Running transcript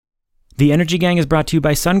The Energy Gang is brought to you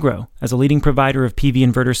by SunGrow. As a leading provider of PV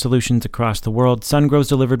inverter solutions across the world, SunGrow's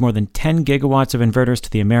delivered more than 10 gigawatts of inverters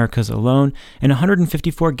to the Americas alone and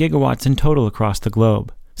 154 gigawatts in total across the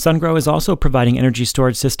globe. SunGrow is also providing energy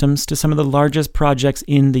storage systems to some of the largest projects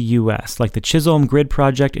in the U.S., like the Chisholm Grid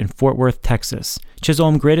project in Fort Worth, Texas.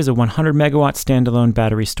 Chisholm Grid is a 100-megawatt standalone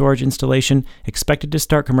battery storage installation expected to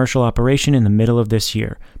start commercial operation in the middle of this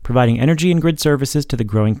year, providing energy and grid services to the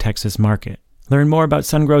growing Texas market. Learn more about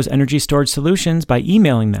SunGrow's energy storage solutions by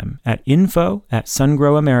emailing them at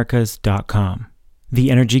info@sungrowamericas.com. The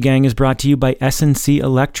Energy Gang is brought to you by S&C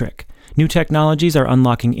Electric. New technologies are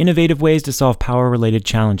unlocking innovative ways to solve power-related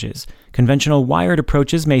challenges. Conventional wired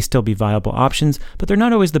approaches may still be viable options, but they're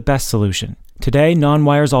not always the best solution. Today,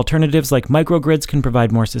 non-wires alternatives like microgrids can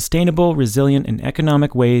provide more sustainable, resilient, and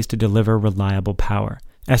economic ways to deliver reliable power.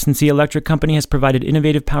 S&C Electric Company has provided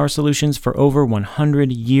innovative power solutions for over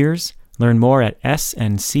 100 years. Learn more at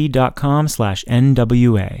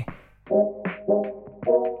snc.com/NWA.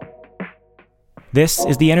 This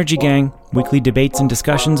is The Energy Gang, weekly debates and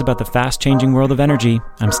discussions about the fast-changing world of energy.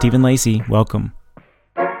 I'm Stephen Lacey. Welcome.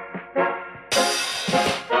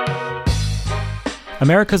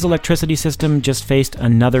 America's electricity system just faced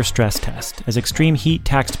another stress test as extreme heat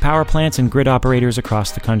taxed power plants and grid operators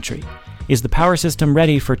across the country. Is the power system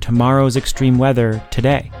ready for tomorrow's extreme weather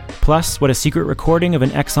today? Plus, what a secret recording of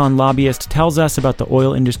an Exxon lobbyist tells us about the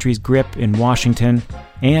oil industry's grip in Washington.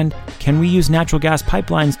 And can we use natural gas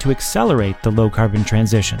pipelines to accelerate the low-carbon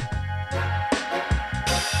transition?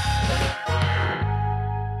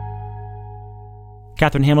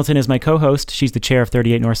 Catherine Hamilton is my co-host. She's the chair of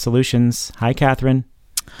 38 North Solutions. Hi, Catherine.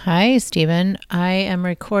 Hi, Stephen. I am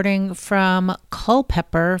recording from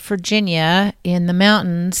Culpeper, Virginia, in the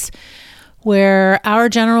mountains, where our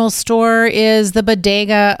general store is the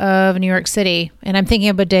bodega of New York City. And I'm thinking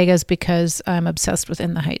of bodegas because I'm obsessed with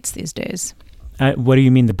In the Heights these days. What do you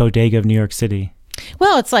mean, the bodega of New York City?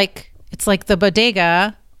 Well, it's like the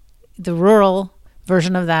bodega, the rural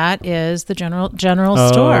version of that is the general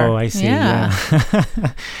store. Oh, I see. Yeah.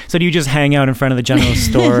 So do you just hang out in front of the general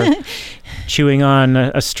store chewing on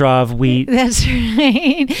a straw of wheat? That's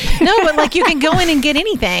right. No, but like you can go in and get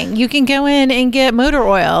anything. You can go in and get motor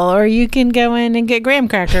oil, or you can go in and get graham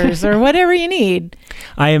crackers or whatever you need.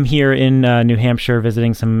 I am here in New Hampshire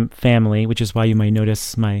visiting some family, which is why you might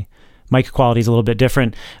notice my mic quality is a little bit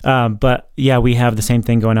different. But yeah, we have the same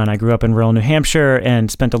thing going on. I grew up in rural New Hampshire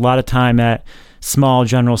and spent a lot of time at small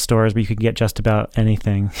general stores where you could get just about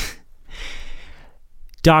anything.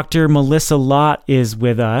 Dr. Melissa Lott is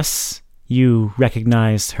with us. You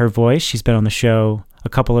recognize her voice. She's been on the show a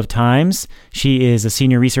couple of times. She is a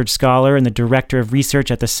senior research scholar and the director of research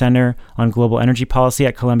at the Center on Global Energy Policy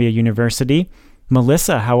at Columbia University.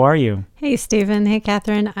 Melissa, how are you? Hey, Stephen. Hey,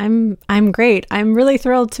 Catherine. I'm great. I'm really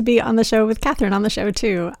thrilled to be on the show with Catherine on the show,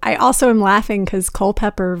 too. I also am laughing because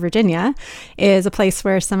Culpeper, Virginia, is a place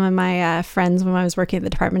where some of my friends, when I was working at the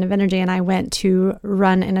Department of Energy, and I went to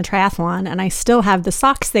run in a triathlon, and I still have the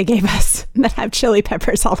socks they gave us that have chili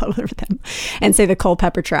peppers all over them and say the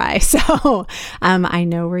Culpeper Tri. So I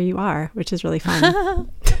know where you are, which is really fun.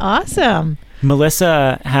 Awesome.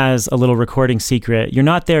 Melissa has a little recording secret. You're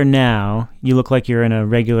not there now. You look like you're in a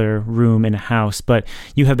regular room in a house, but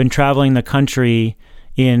you have been traveling the country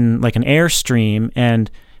in like an Airstream.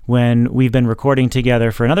 And when we've been recording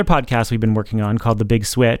together for another podcast we've been working on called The Big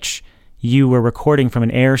Switch, you were recording from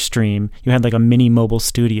an Airstream. You had like a mini mobile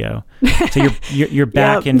studio. So you're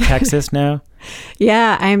back in Texas now?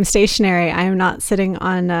 Yeah, I'm stationary. I am not sitting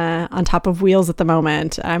on top of wheels at the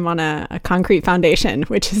moment. I'm on a concrete foundation,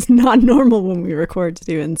 which is not normal when we record,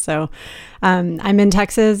 Stephen. So I'm in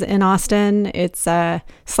Texas, in Austin. It's a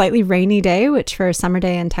slightly rainy day, which for a summer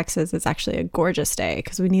day in Texas is actually a gorgeous day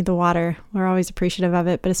because we need the water. We're always appreciative of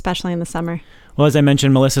it, but especially in the summer. Well, as I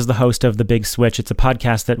mentioned, Melissa's the host of The Big Switch. It's a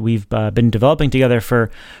podcast that we've been developing together for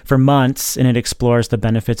months, and it explores the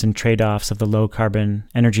benefits and trade-offs of the low-carbon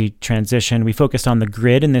energy transition. We focused on the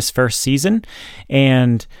grid in this first season,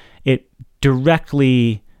 and it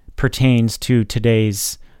directly pertains to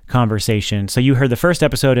today's conversation. So you heard the first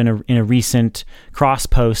episode in a recent cross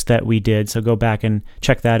post that we did, so go back and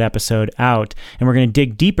check that episode out. And we're going to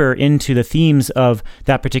dig deeper into the themes of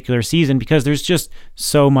that particular season because there's just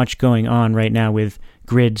so much going on right now with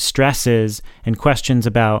grid stresses and questions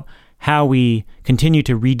about how we continue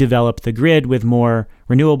to redevelop the grid with more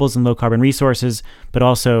renewables and low-carbon resources, but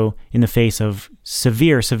also in the face of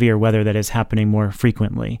severe weather that is happening more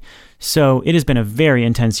frequently. So it has been a very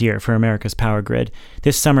intense year for America's power grid.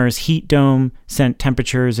 This summer's heat dome sent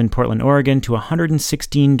temperatures in Portland, Oregon to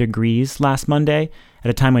 116 degrees last Monday, at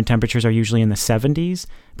a time when temperatures are usually in the 70s,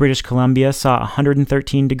 British Columbia saw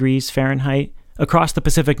 113 degrees Fahrenheit. Across the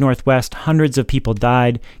Pacific Northwest, hundreds of people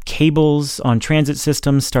died. Cables on transit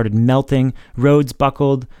systems started melting. Roads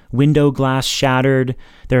buckled. Window glass shattered.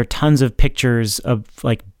 There are tons of pictures of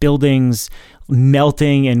buildings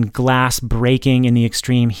melting and glass breaking in the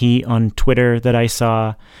extreme heat on Twitter that I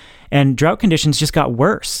saw. And drought conditions just got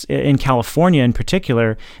worse in California in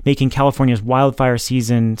particular, making California's wildfire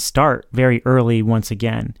season start very early once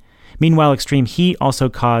again. Meanwhile, extreme heat also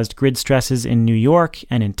caused grid stresses in New York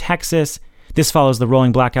and in Texas. This follows the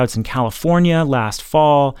rolling blackouts in California last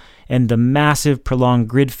fall and the massive prolonged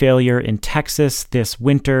grid failure in Texas this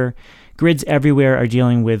winter. Grids everywhere are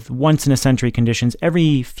dealing with once-in-a-century conditions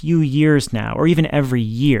every few years now, or even every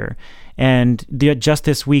year. And just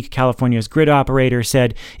this week, California's grid operator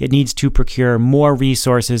said it needs to procure more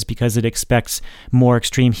resources because it expects more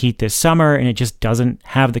extreme heat this summer, and it just doesn't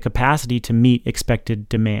have the capacity to meet expected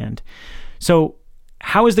demand. So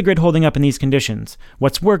how is the grid holding up in these conditions?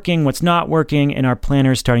 What's working, what's not working, and are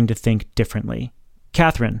planners starting to think differently?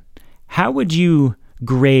 Catherine, how would you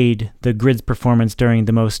grade the grid's performance during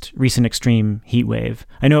the most recent extreme heat wave?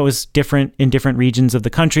 I know it was different in different regions of the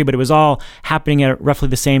country, but it was all happening at roughly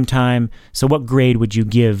the same time. So what grade would you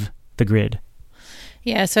give the grid?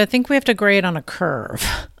 Yeah, so I think we have to grade on a curve.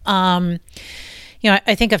 I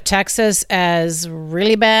think of Texas as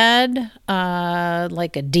really bad,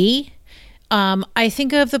 like a D. I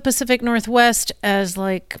think of the Pacific Northwest as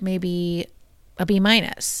maybe a B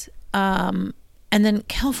minus. And then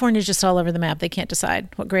California's just all over the map. They can't decide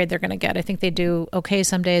what grade they're going to get. I think they do okay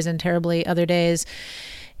some days and terribly other days.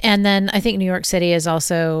 And then I think New York City is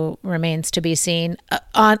also remains to be seen.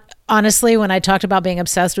 Honestly, when I talked about being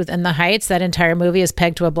obsessed with In the Heights, that entire movie is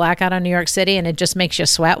pegged to a blackout on New York City, and it just makes you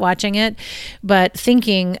sweat watching it. But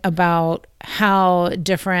thinking about how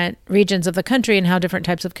different regions of the country and how different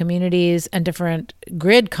types of communities and different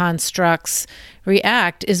grid constructs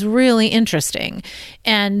react is really interesting.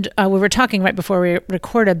 And we were talking right before we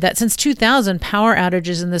recorded that since 2000, power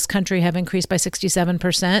outages in this country have increased by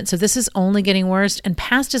 67%. So this is only getting worse, and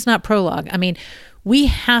past is not prologue. I mean, we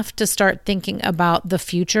have to start thinking about the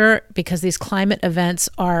future because these climate events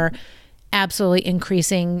are absolutely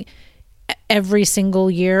increasing every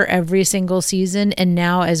single year, every single season, and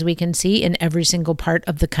now, as we can see, in every single part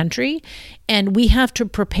of the country. And we have to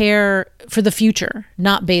prepare for the future,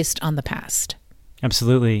 not based on the past.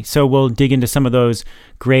 Absolutely. So we'll dig into some of those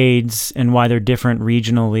grades and why they're different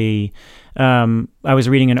regionally. I was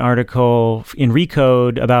reading an article in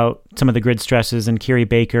Recode about some of the grid stresses, and Kiri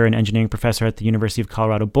Baker, an engineering professor at the University of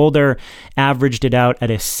Colorado Boulder, averaged it out at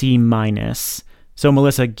a C minus. So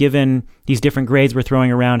Melissa, given these different grades we're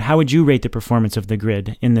throwing around, how would you rate the performance of the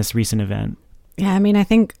grid in this recent event? Yeah, I mean, I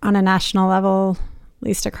think on a national level, at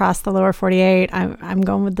least across the lower 48, I'm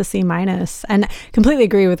going with the C minus, and completely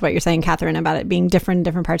agree with what you're saying, Catherine, about it being different in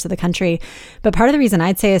different parts of the country. But part of the reason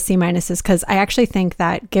I'd say a C minus is because I actually think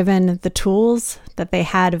that given the tools that they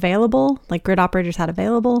had available, like grid operators had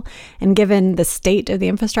available, and given the state of the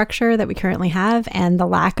infrastructure that we currently have and the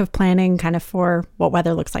lack of planning kind of for what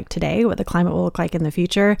weather looks like today, what the climate will look like in the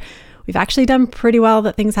future, we've actually done pretty well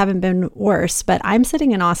that things haven't been worse. But I'm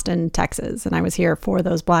sitting in Austin, Texas, and I was here for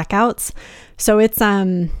those blackouts. So it's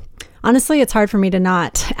honestly, it's hard for me to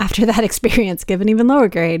not, after that experience, give an even lower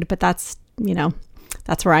grade. But that's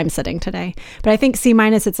where I'm sitting today. But I think C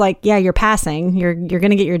minus, it's like, yeah, you're passing. You're going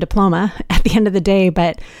to get your diploma at the end of the day,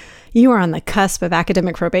 but you are on the cusp of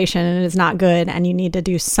academic probation, and it is not good. And you need to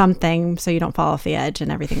do something so you don't fall off the edge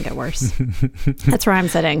and everything get worse. That's where I'm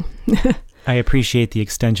sitting. I appreciate the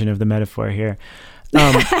extension of the metaphor here.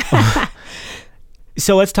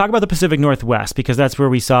 So let's talk about the Pacific Northwest, because that's where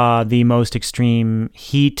we saw the most extreme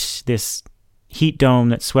heat, this heat dome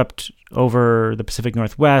that swept over the Pacific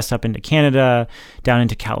Northwest, up into Canada, down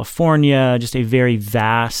into California, just a very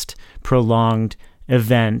vast, prolonged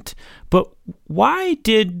event. But why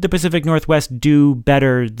did the Pacific Northwest do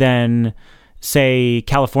better than, say,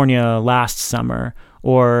 California last summer,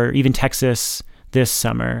 or even Texas this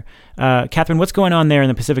summer? Catherine, what's going on there in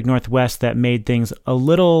the Pacific Northwest that made things a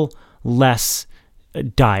little less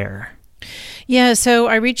dire? Yeah, so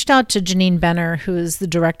I reached out to Janine Benner, who is the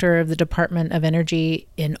director of the Department of Energy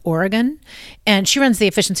in Oregon, and she runs the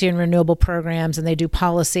efficiency and renewable programs, and they do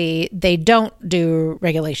policy. They don't do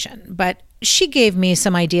regulation, but she gave me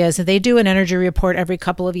some ideas. They do an energy report every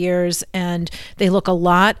couple of years, and they look a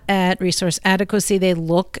lot at resource adequacy. They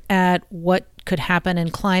look at what could happen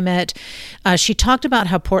in climate. She talked about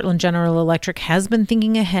how Portland General Electric has been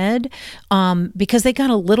thinking ahead because they got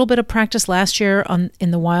a little bit of practice last year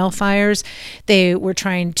in the wildfires. They were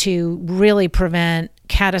trying to really prevent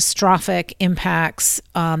catastrophic impacts.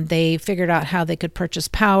 They figured out how they could purchase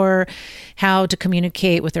power, how to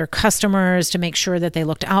communicate with their customers to make sure that they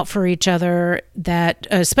looked out for each other, that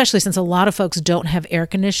especially since a lot of folks don't have air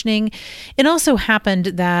conditioning. It also happened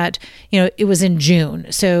that, it was in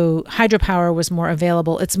June, so hydropower was more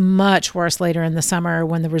available. It's much worse later in the summer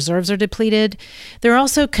when the reserves are depleted. They're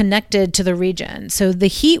also connected to the region. So the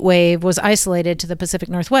heat wave was isolated to the Pacific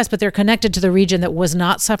Northwest, but they're connected to the region that was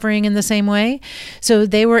not suffering in the same way. So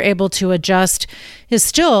they were able to adjust.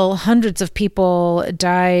 Still, hundreds of people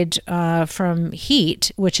died from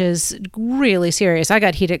heat, which is really serious. I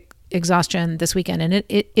got heat exhaustion this weekend, and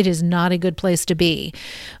it is not a good place to be.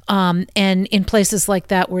 And in places like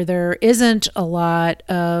that where there isn't a lot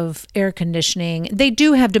of air conditioning, they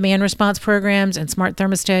do have demand response programs and smart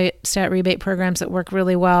thermostat rebate programs that work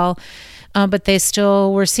really well. But they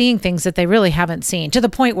still were seeing things that they really haven't seen, to the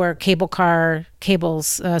point where streetcar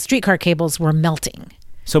cables were melting.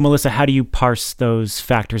 So, Melissa, how do you parse those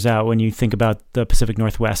factors out when you think about the Pacific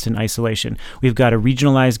Northwest in isolation? We've got a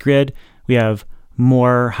regionalized grid. We have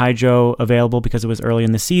more hydro available because it was early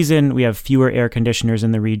in the season. We have fewer air conditioners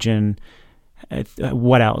in the region.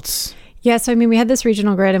 What else? Yeah, so we had this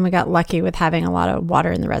regional grid and we got lucky with having a lot of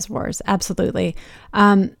water in the reservoirs. Absolutely.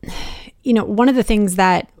 One of the things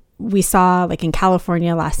that we saw like in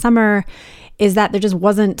California last summer is that there just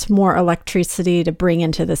wasn't more electricity to bring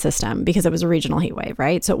into the system because it was a regional heat wave,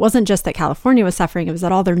 right? So it wasn't just that California was suffering, it was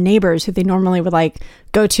that all their neighbors who they normally would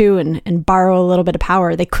go to and borrow a little bit of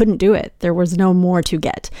power, they couldn't do it. There was no more to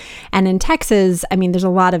get. And in Texas, there's a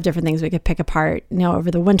lot of different things we could pick apart,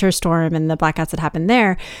 over the winter storm and the blackouts that happened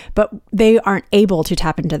there, but they aren't able to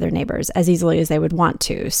tap into their neighbors as easily as they would want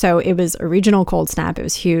to. So it was a regional cold snap. It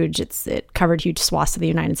was huge. It covered huge swaths of the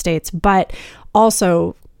United States, but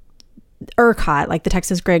also ERCOT, like the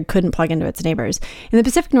Texas grid, couldn't plug into its neighbors. In the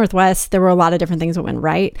Pacific Northwest, there were a lot of different things that went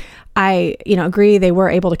right. I, agree they were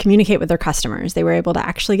able to communicate with their customers. They were able to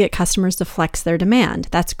actually get customers to flex their demand.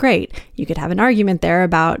 That's great. You could have an argument there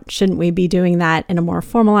about shouldn't we be doing that in a more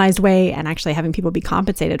formalized way and actually having people be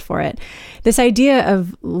compensated for it. This idea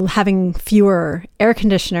of having fewer air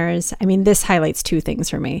conditioners, this highlights two things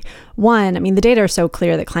for me. One, the data are so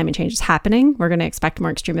clear that climate change is happening. We're going to expect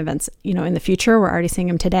more extreme events, in the future. We're already seeing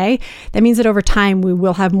them today. That means that over time, we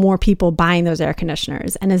will have more people buying those air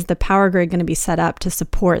conditioners. And is the power grid going to be set up to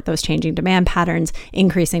support those changing demand patterns,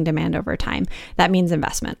 increasing demand over time? That means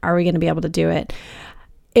investment. Are we going to be able to do it?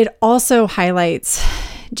 It also highlights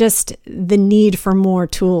just the need for more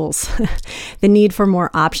tools, the need for more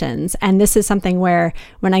options. And this is something where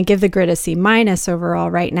when I give the grid a C-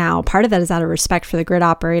 overall right now, part of that is out of respect for the grid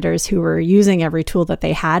operators who were using every tool that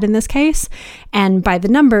they had in this case. And by the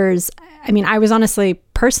numbers, I was honestly,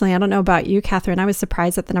 personally, I don't know about you, Catherine, I was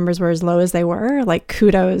surprised that the numbers were as low as they were. Like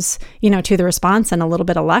kudos, to the response and a little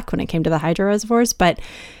bit of luck when it came to the hydro reservoirs. But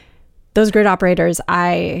those grid operators,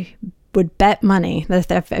 I would bet money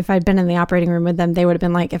that if I'd been in the operating room with them, they would have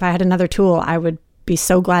been like, if I had another tool, I would be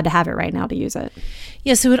so glad to have it right now to use it.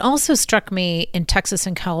 Yeah, so it also struck me in Texas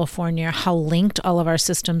and California how linked all of our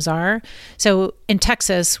systems are. So in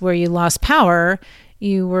Texas, where you lost power,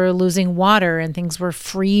 you were losing water and things were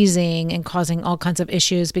freezing and causing all kinds of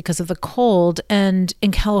issues because of the cold. And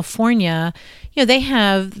in California, they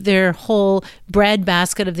have their whole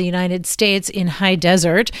breadbasket of the United States in high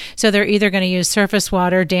desert. So they're either going to use surface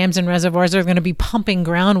water, dams and reservoirs, or they're going to be pumping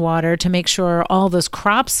groundwater to make sure all those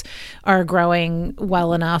crops are growing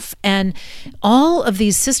well enough. And all of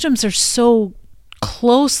these systems are so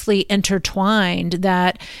closely intertwined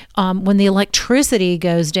that when the electricity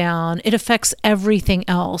goes down, it affects everything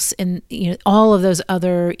else in all of those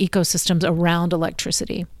other ecosystems around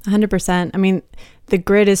electricity. 100%. The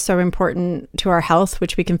grid is so important to our health,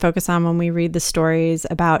 which we can focus on when we read the stories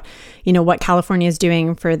about, what California is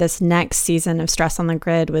doing for this next season of stress on the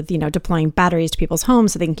grid with, deploying batteries to people's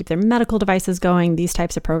homes so they can keep their medical devices going, these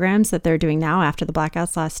types of programs that they're doing now after the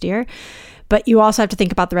blackouts last year. But you also have to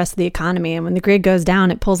think about the rest of the economy. And when the grid goes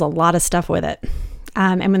down, it pulls a lot of stuff with it.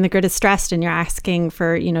 And when the grid is stressed and you're asking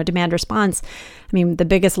for, demand response, the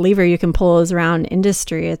biggest lever you can pull is around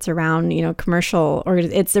industry. It's around, commercial, or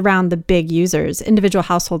it's around the big users. Individual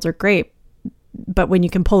households are great. But when you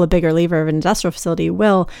can pull a bigger lever of an industrial facility,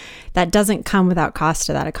 that doesn't come without cost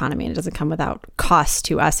to that economy. And it doesn't come without cost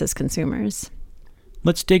to us as consumers.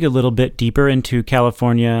 Let's dig a little bit deeper into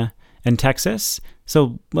California and Texas.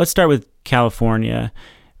 So let's start with California.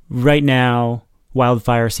 Right now,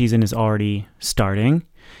 wildfire season is already starting.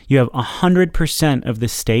 You have 100% of the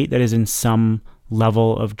state that is in some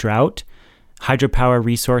level of drought. Hydropower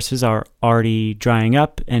resources are already drying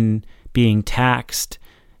up and being taxed.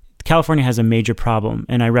 California has a major problem.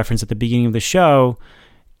 And I referenced at the beginning of the show,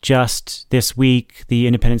 just this week, the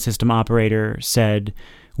independent system operator said,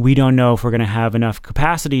 we don't know if we're going to have enough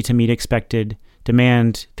capacity to meet expected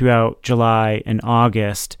demand throughout July and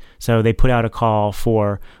August. So they put out a call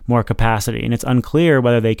for more capacity, and it's unclear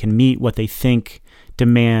whether they can meet what they think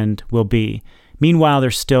demand will be. Meanwhile,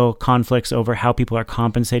 there's still conflicts over how people are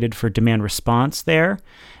compensated for demand response there.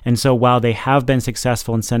 And so while they have been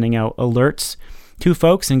successful in sending out alerts to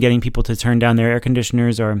folks and getting people to turn down their air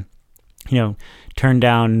conditioners or, turn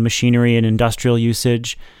down machinery and industrial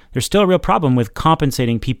usage, there's still a real problem with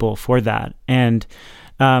compensating people for that. And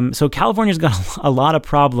so California's got a lot of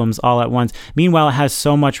problems all at once. Meanwhile, it has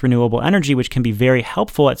so much renewable energy, which can be very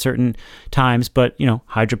helpful at certain times. But,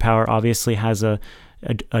 hydropower obviously has a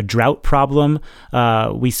drought problem.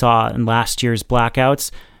 We saw in last year's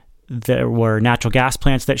blackouts, there were natural gas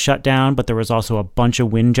plants that shut down, but there was also a bunch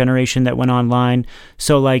of wind generation that went online.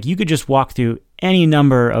 So you could just walk through any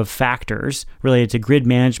number of factors related to grid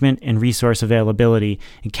management and resource availability,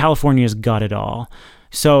 and California's got it all.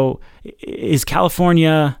 So is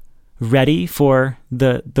California ready for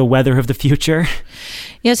the weather of the future?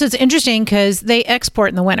 Yeah, so it's interesting because they export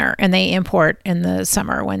in the winter and they import in the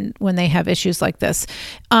summer when they have issues like this.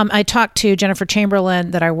 I talked to Jennifer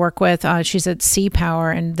Chamberlain that I work with. She's at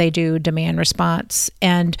CPower and they do demand response.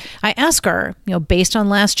 And I asked her, based on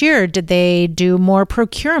last year, did they do more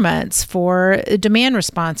procurements for a demand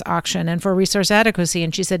response auction and for resource adequacy?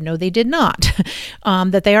 And she said, no, they did not.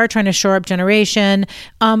 That they are trying to shore up generation.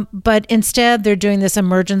 But instead, they're doing this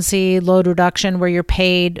emergency load reduction where you're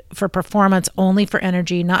paid for performance only for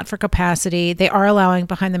energy, not for capacity. They are allowing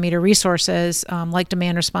behind the meter resources like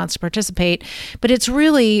demand response to participate, but it's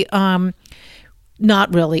really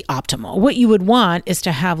not really optimal. What you would want is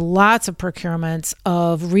to have lots of procurements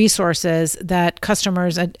of resources that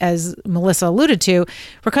customers, as Melissa alluded to,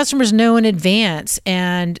 where customers know in advance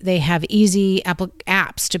and they have easy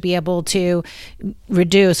apps to be able to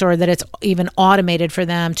reduce, or that it's even automated for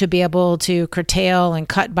them to be able to curtail and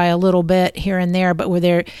cut by a little bit here and there, but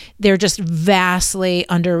where they're just vastly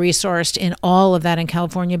under-resourced in all of that in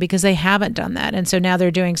California because they haven't done that. And so now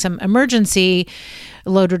they're doing some emergency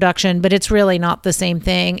load reduction, but it's really not the same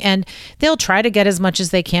thing. And they'll try to get as much as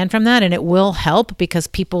they can from that, and it will help because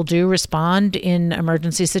people do respond in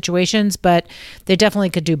emergency situations, but they definitely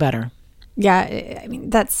could do better. Yeah, I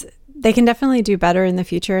mean, they can definitely do better in the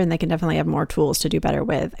future, and they can definitely have more tools to do better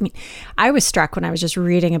with. I mean, I was struck when I was just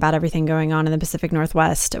reading about everything going on in the Pacific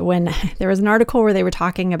Northwest when there was an article where they were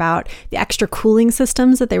talking about the extra cooling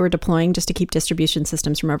systems that they were deploying just to keep distribution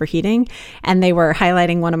systems from overheating. And they were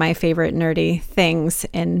highlighting one of my favorite nerdy things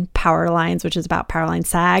in power lines, which is about power line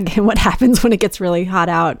sag and what happens when it gets really hot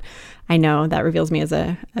out. I know that reveals me as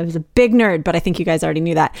a big nerd, but I think you guys already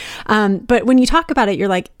knew that. But when you talk about it, you're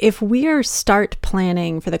like, if we start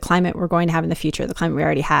planning for the climate we're going to have in the future, the climate we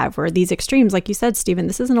already have, where these extremes, like you said, Stephen,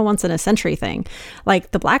 this isn't a once in a century thing.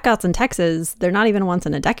 Like the blackouts in Texas, they're not even a once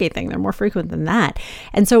in a decade thing. They're more frequent than that.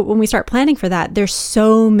 And so when we start planning for that, there's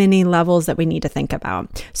so many levels that we need to think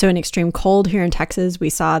about. So in extreme cold here in Texas, we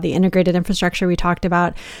saw the integrated infrastructure we talked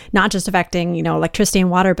about, not just affecting, electricity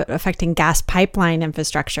and water, but affecting gas pipeline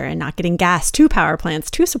infrastructure and not getting gas to power plants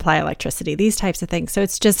to supply electricity, these types of things. So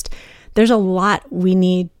it's just, there's a lot we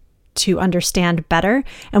need to understand better.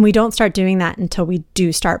 And we don't start doing that until we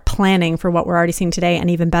do start planning for what we're already seeing today, and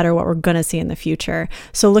even better, what we're going to see in the future.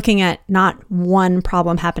 So looking at not one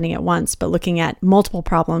problem happening at once, but looking at multiple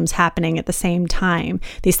problems happening at the same time.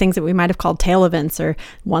 These things that we might have called tail events or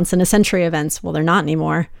once in a century events, well, they're not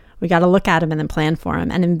anymore. We got to look at them and then plan for them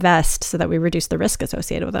and invest so that we reduce the risk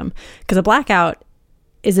associated with them. Because a blackout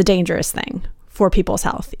is a dangerous thing for people's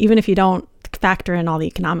health. Even if you don't factor in all the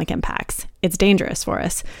economic impacts, it's dangerous for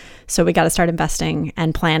us. So we got to start investing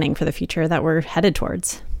and planning for the future that we're headed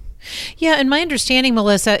towards. Yeah, and my understanding,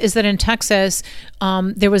 Melissa, is that in Texas,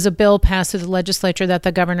 there was a bill passed through the legislature that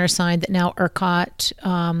the governor signed that now ERCOT,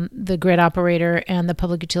 the grid operator, and the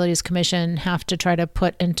Public Utilities Commission have to try to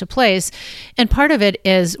put into place. And part of it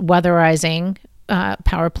is weatherizing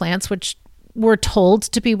power plants, which were told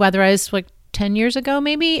to be weatherized like 10 years ago,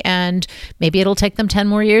 maybe, and maybe it'll take them 10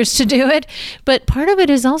 more years to do it. But part of it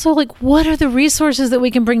is also like, what are the resources that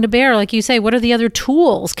we can bring to bear? Like you say, what are the other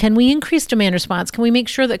tools? Can we increase demand response? Can we make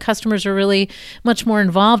sure that customers are really much more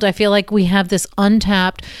involved? I feel like we have this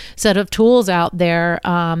untapped set of tools out there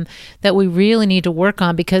that we really need to work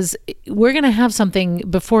on, because we're going to have something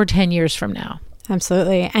before 10 years from now.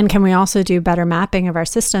 Absolutely. And can we also do better mapping of our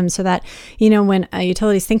systems so that, when a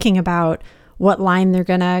utility is thinking about what line they're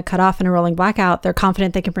going to cut off in a rolling blackout. They're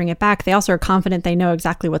confident they can bring it back. They also are confident they know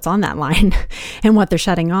exactly what's on that line and what they're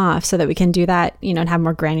shutting off, so that we can do that, and have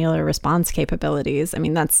more granular response capabilities. I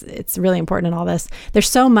mean, it's really important in all this. There's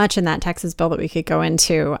so much in that Texas bill that we could go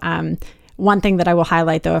into. One thing that I will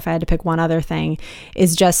highlight, though, if I had to pick one other thing,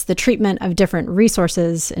 is just the treatment of different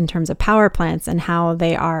resources in terms of power plants and how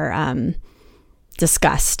they are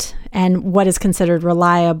discussed, and what is considered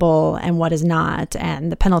reliable and what is not,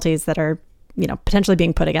 and the penalties that are potentially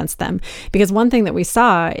being put against them. Because one thing that we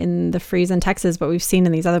saw in the freeze in Texas, but we've seen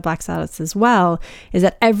in these other blackouts as well, is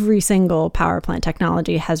that every single power plant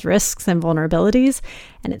technology has risks and vulnerabilities.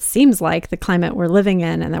 And it seems like the climate we're living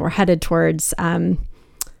in and that we're headed towards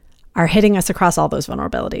are hitting us across all those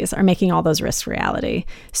vulnerabilities, are making all those risks reality.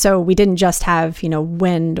 So we didn't just have,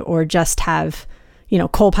 wind, or just have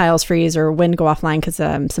coal piles freeze or wind go offline because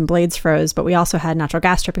some blades froze, but we also had natural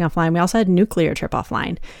gas tripping offline. We also had nuclear trip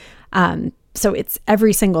offline. So it's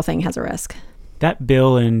every single thing has a risk. That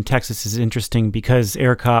bill in Texas is interesting because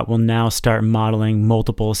ERCOT will now start modeling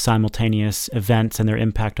multiple simultaneous events and their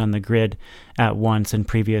impact on the grid at once. And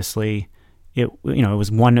previously, it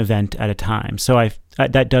was one event at a time. So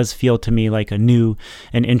that does feel to me like a new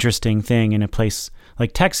and interesting thing in a place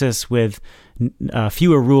like Texas with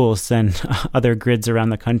fewer rules than other grids around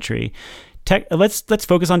the country. Let's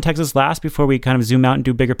focus on Texas last before we kind of zoom out and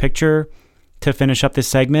do bigger picture to finish up this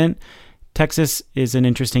segment. Texas is an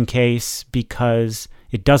interesting case because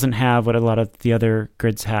it doesn't have what a lot of the other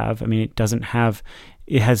grids have. I mean,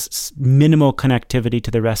 it has minimal connectivity to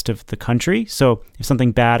the rest of the country. So if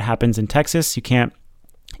something bad happens in Texas, you can't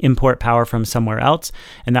import power from somewhere else.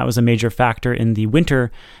 And that was a major factor in the winter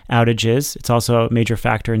outages. It's also a major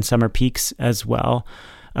factor in summer peaks as well.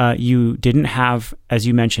 You didn't have, as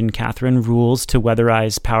you mentioned, Catherine, rules to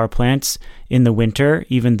weatherize power plants in the winter,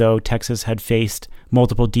 even though Texas had faced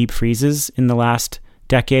multiple deep freezes in the last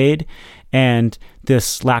decade. And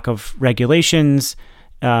this lack of regulations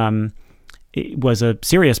it was a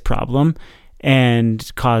serious problem and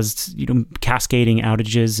caused cascading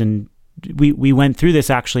outages. And we went through this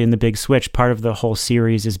actually in the Big Switch. Part of the whole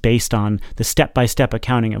series is based on the step-by-step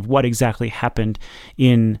accounting of what exactly happened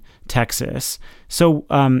in Texas. So,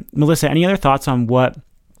 Melissa, any other thoughts on what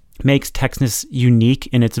makes Texas unique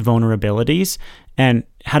in its vulnerabilities? And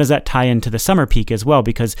how does that tie into the summer peak as well?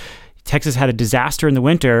 Because Texas had a disaster in the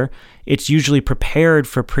winter. It's usually prepared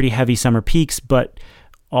for pretty heavy summer peaks, but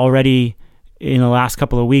already in the last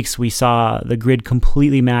couple of weeks, we saw the grid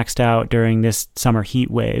completely maxed out during this summer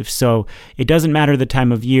heat wave. So it doesn't matter the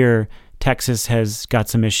time of year, Texas has got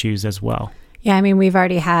some issues as well. Yeah, I mean, we've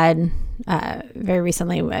already had, very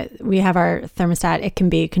recently, we have our thermostat. It can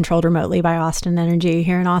be controlled remotely by Austin Energy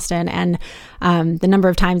here in Austin. And the number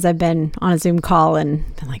of times I've been on a Zoom call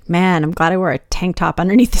and been like, man, I'm glad I wore a tank top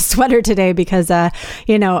underneath the sweater today because,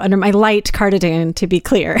 under my light cardigan, to be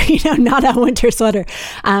clear, not a winter sweater.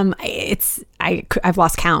 I've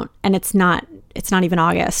lost count, and it's not even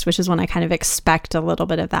August, which is when I kind of expect a little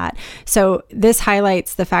bit of that. So this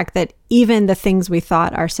highlights the fact that even the things we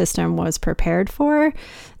thought our system was prepared for,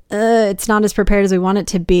 it's not as prepared as we want it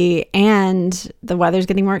to be. And the weather's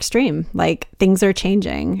getting more extreme. Like, things are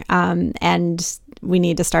changing. And we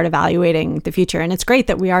need to start evaluating the future. And it's great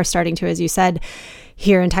that we are starting to, as you said,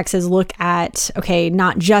 here in Texas, look at, okay,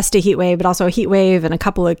 not just a heat wave, but also a heat wave and a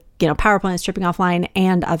couple of, power plants tripping offline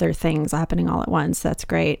and other things happening all at once. That's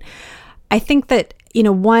great. I think that,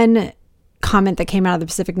 one comment that came out of the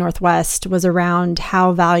Pacific Northwest was around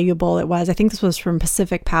how valuable it was. I think this was from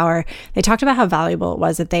Pacific Power. They talked about how valuable it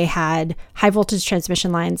was that they had high voltage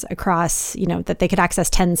transmission lines across, that they could access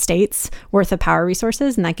 10 states worth of power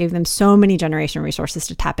resources. And that gave them so many generation resources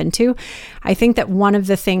to tap into. I think that one of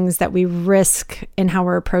the things that we risk in how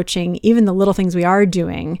we're approaching even the little things we are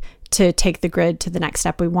doing to take the grid to the next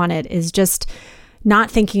step we wanted is just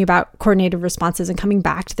not thinking about coordinated responses and coming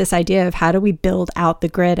back to this idea of how do we build out the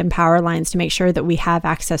grid and power lines to make sure that we have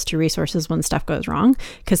access to resources when stuff goes wrong,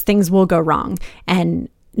 because things will go wrong. And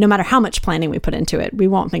no matter how much planning we put into it, we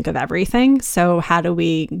won't think of everything. So how do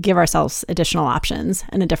we give ourselves additional options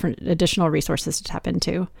and additional resources to tap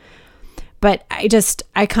into? But I just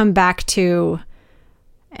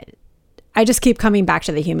keep coming back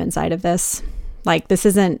to the human side of this. Like, this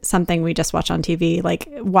isn't something we just watch on TV, like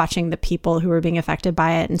watching the people who are being affected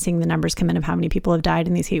by it and seeing the numbers come in of how many people have died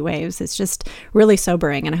in these heat waves. It's just really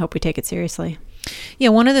sobering, and I hope we take it seriously. Yeah,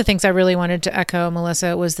 one of the things I really wanted to echo,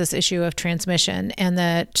 Melissa, was this issue of transmission, and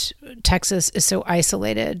that Texas is so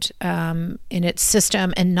isolated in its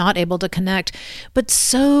system and not able to connect. But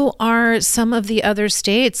so are some of the other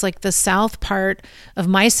states, like the south part of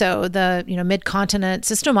MISO, the mid-continent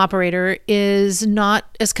system operator, is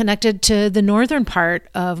not as connected to the northern part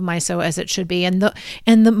of MISO as it should be. And the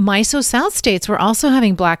MISO South states were also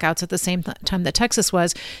having blackouts at the same time that Texas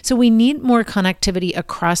was. So we need more connectivity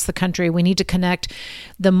across the country. We need to connect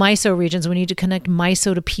the MISO regions. We need to connect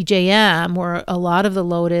MISO to PJM, where a lot of the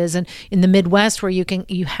load is, and in the Midwest, where you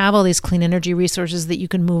have all these clean energy resources that you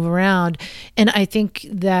can move around. And I think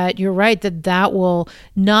that you're right, that will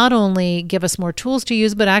not only give us more tools to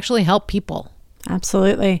use, but actually help people.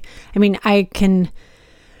 Absolutely. I mean, I can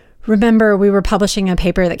remember we were publishing a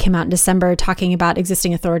paper that came out in December talking about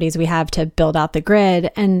existing authorities we have to build out the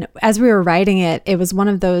grid. And as we were writing it, it was one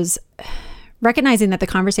of those recognizing that the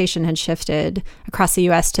conversation had shifted across the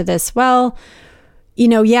U.S. to this,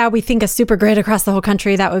 we think a super grid across the whole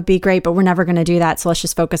country, that would be great, but we're never going to do that. So let's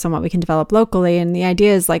just focus on what we can develop locally. And the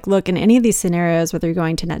idea is look, in any of these scenarios, whether you're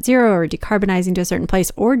going to net zero or decarbonizing to a certain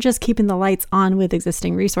place or just keeping the lights on with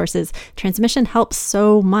existing resources, transmission helps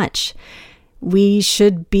so much. We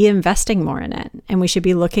should be investing more in it, and we should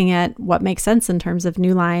be looking at what makes sense in terms of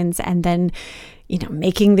new lines, and then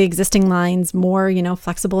making the existing lines more,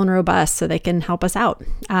 flexible and robust so they can help us out,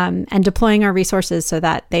 and deploying our resources so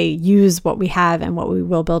that they use what we have and what we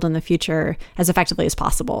will build in the future as effectively as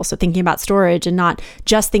possible. So thinking about storage and not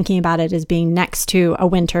just thinking about it as being next to a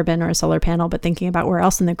wind turbine or a solar panel, but thinking about where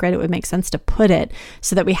else in the grid it would make sense to put it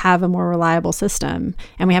so that we have a more reliable system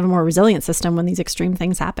and we have a more resilient system when these extreme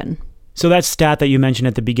things happen. So that stat that you mentioned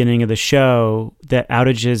at the beginning of the show, that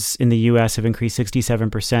outages in the U.S. have increased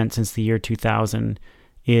 67% since the year 2000,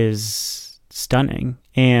 is stunning.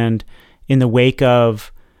 And in the wake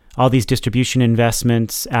of all these distribution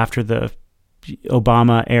investments after the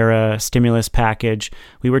Obama-era stimulus package,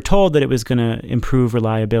 we were told that it was going to improve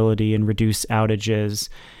reliability and reduce outages.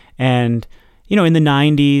 And in the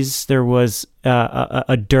 90s, there was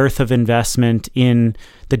a dearth of investment in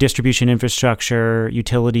the distribution infrastructure.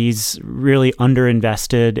 Utilities really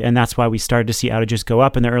underinvested, and that's why we started to see outages go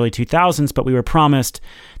up in the early 2000s. But we were promised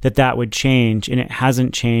that would change, and it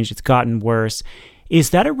hasn't changed. It's gotten worse.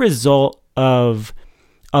 Is that a result of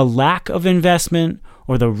a lack of investment,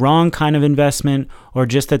 or the wrong kind of investment, or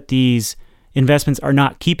just that these investments are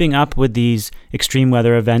not keeping up with these extreme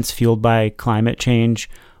weather events fueled by climate change?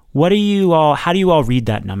 How do you all read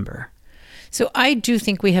that number? So I do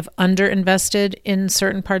think we have underinvested in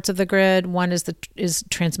certain parts of the grid. One is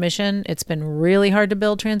transmission. It's been really hard to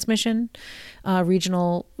build transmission,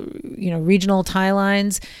 regional tie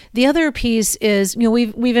lines. The other piece is,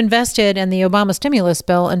 we've invested, and the Obama stimulus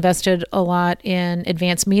bill invested a lot in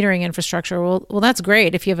advanced metering infrastructure. Well, that's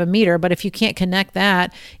great if you have a meter, but if you can't connect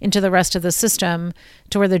that into the rest of the system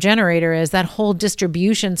to where the generator is, that whole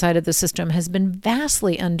distribution side of the system has been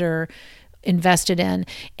vastly invested in.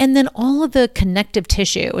 And then all of the connective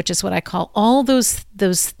tissue, which is what I call all those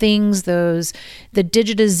things, the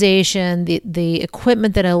digitization, the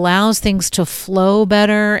equipment that allows things to flow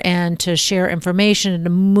better and to share information and to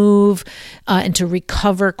move and to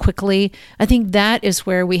recover quickly. I think that is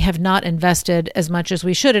where we have not invested as much as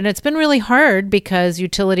we should. And it's been really hard because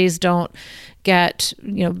utilities don't get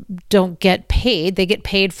paid. They get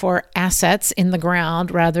paid for assets in the ground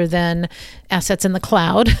rather than assets in the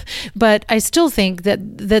cloud. But I still think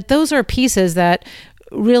that those are pieces that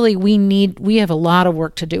really we have a lot of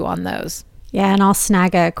work to do on those. Yeah, and I'll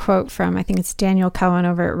snag a quote from, I think it's Daniel Cohen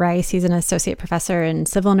over at Rice. He's an associate professor in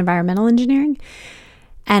civil and environmental engineering.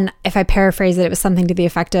 And if I paraphrase it, it was something to the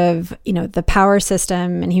effect of, the power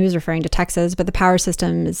system, and he was referring to Texas, but the power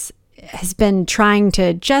system has been trying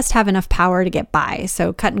to just have enough power to get by.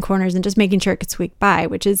 So cutting corners and just making sure it could squeak by,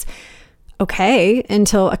 which is okay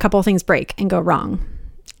until a couple of things break and go wrong.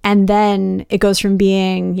 And then it goes from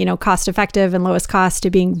being, cost effective and lowest cost to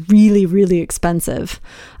being really, really expensive,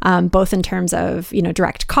 both in terms of,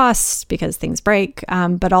 direct costs because things break,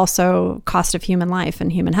 but also cost of human life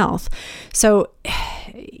and human health. So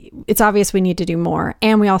it's obvious we need to do more.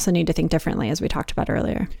 And we also need to think differently, as we talked about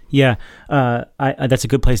earlier. Yeah, that's a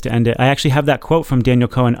good place to end it. I actually have that quote from Daniel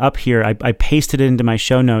Cohen up here. I pasted it into my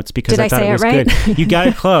show notes because I thought it was right? good. You got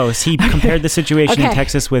it close. He compared the situation in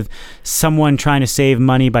Texas with someone trying to save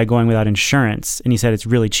money by going without insurance. And he said it's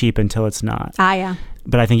really cheap until it's not. Yeah.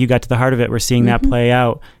 But I think you got to the heart of it. We're seeing that play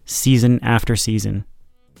out season after season.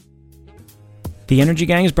 The Energy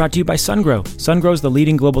Gang is brought to you by SunGrow. SunGrow is the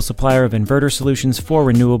leading global supplier of inverter solutions for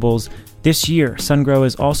renewables. This year, SunGrow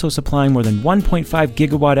is also supplying more than 1.5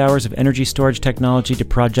 gigawatt hours of energy storage technology to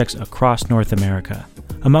projects across North America.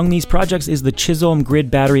 Among these projects is the Chisholm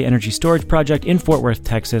Grid Battery Energy Storage Project in Fort Worth,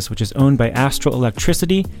 Texas, which is owned by Astral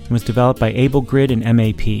Electricity and was developed by Able Grid and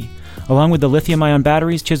MAP. Along with the lithium-ion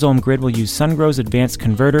batteries, Chisholm Grid will use SunGrow's advanced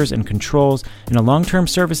converters and controls in a long-term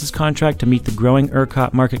services contract to meet the growing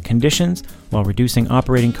ERCOT market conditions while reducing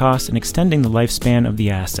operating costs and extending the lifespan of the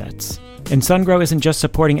assets. And SunGrow isn't just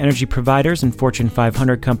supporting energy providers and Fortune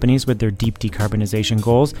 500 companies with their deep decarbonization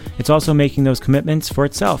goals, it's also making those commitments for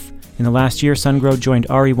itself. In the last year, SunGrow joined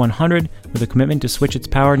RE100 with a commitment to switch its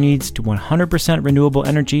power needs to 100% renewable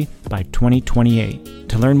energy by 2028.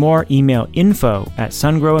 To learn more, email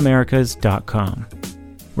info@sungrowamericas.com.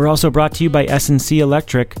 We're also brought to you by S&C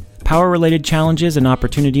Electric. Power-related challenges and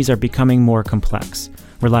opportunities are becoming more complex.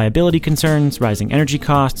 Reliability concerns, rising energy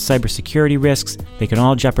costs, cybersecurity risks, they can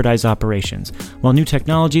all jeopardize operations, while new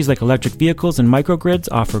technologies like electric vehicles and microgrids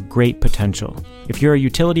offer great potential. If you're a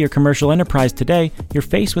utility or commercial enterprise today, you're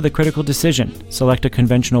faced with a critical decision. Select a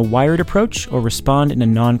conventional wired approach or respond in a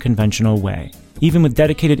non-conventional way. Even with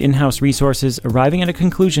dedicated in-house resources, arriving at a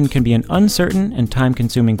conclusion can be an uncertain and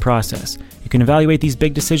time-consuming process. You can evaluate these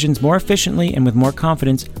big decisions more efficiently and with more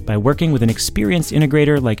confidence by working with an experienced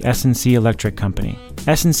integrator like S&C Electric Company.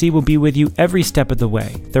 S&C will be with you every step of the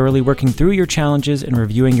way, thoroughly working through your challenges and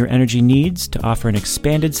reviewing your energy needs to offer an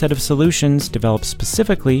expanded set of solutions developed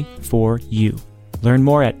specifically for you. Learn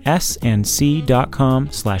more at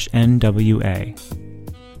snc.com/NWA.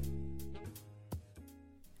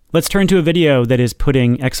 Let's turn to a video that is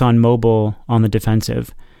putting ExxonMobil on the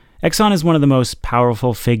defensive. Exxon is one of the most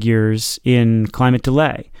powerful figures in climate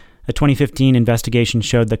delay. A 2015 investigation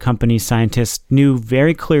showed the company's scientists knew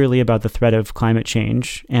very clearly about the threat of climate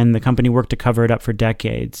change, and the company worked to cover it up for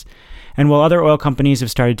decades. And while other oil companies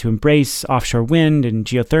have started to embrace offshore wind and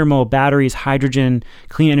geothermal, batteries, hydrogen,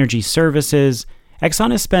 clean energy services,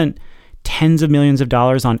 Exxon has spent tens of millions of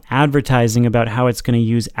dollars on advertising about how it's going to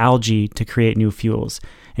use algae to create new fuels.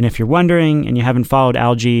 And if you're wondering and you haven't followed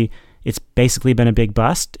algae, it's basically been a big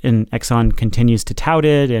bust, and Exxon continues to tout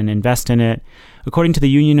it and invest in it. According to the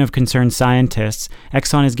Union of Concerned Scientists,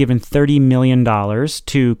 Exxon has given $30 million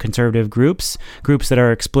to conservative groups that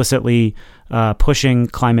are explicitly pushing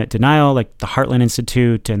climate denial, like the Heartland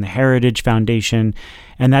Institute and the Heritage Foundation,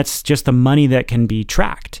 and that's just the money that can be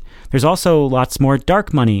tracked. There's also lots more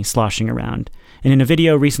dark money sloshing around. And in a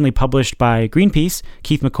video recently published by Greenpeace,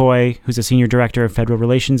 Keith McCoy, who's a senior director of federal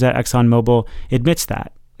relations at ExxonMobil, admits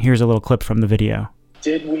that. Here's a little clip from the video.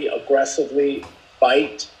 Did we aggressively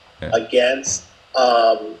fight against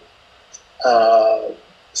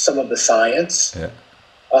some of the science?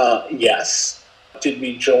 Yes. Did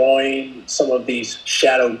we join some of these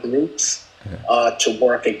shadow groups to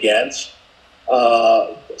work against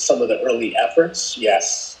some of the early efforts?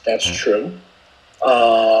 Yes, that's true.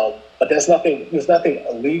 But there's nothing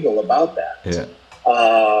illegal about that.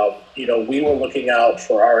 We were looking out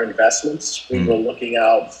for our investments. We were looking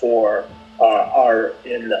out for our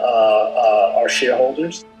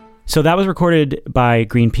shareholders. So that was recorded by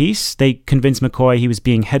Greenpeace. They convinced McCoy he was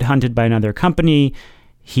being headhunted by another company.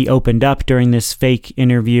 He opened up during this fake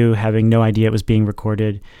interview, having no idea it was being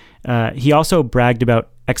recorded. He also bragged about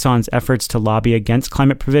Exxon's efforts to lobby against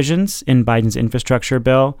climate provisions in Biden's infrastructure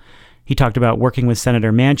bill. He talked about working with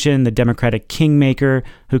Senator Manchin, the Democratic kingmaker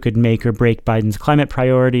who could make or break Biden's climate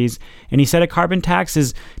priorities. And he said a carbon tax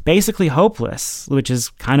is basically hopeless, which is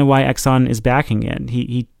kind of why Exxon is backing it.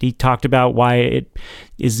 He talked about why it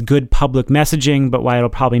is good public messaging, but why it'll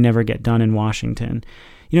probably never get done in Washington.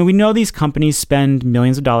 We know these companies spend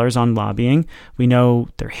millions of dollars on lobbying. We know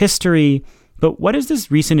their history. But what does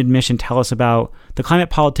this recent admission tell us about the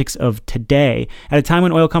climate politics of today, at a time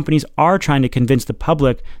when oil companies are trying to convince the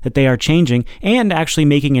public that they are changing and actually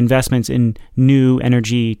making investments in new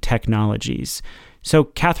energy technologies? So,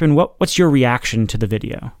 Catherine, what's your reaction to the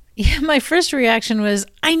video? Yeah, my first reaction was,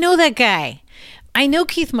 I know that guy. I know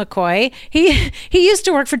Keith McCoy. He used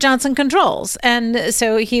to work for Johnson Controls, and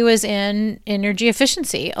so he was in energy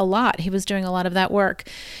efficiency a lot. He was doing a lot of that work.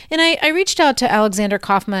 And I reached out to Alexander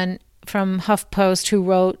Kaufman from HuffPost, who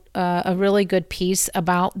wrote a really good piece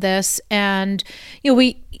about this. And,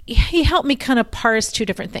 he helped me kind of parse two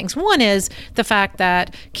different things. One is the fact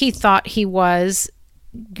that Keith thought he was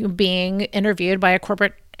being interviewed by a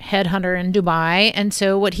corporate headhunter in Dubai. And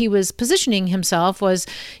so what he was positioning himself was,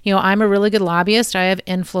 I'm a really good lobbyist. I have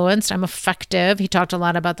influence. I'm effective. He talked a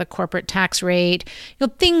lot about the corporate tax rate,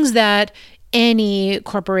 things that any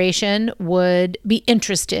corporation would be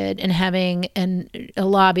interested in having a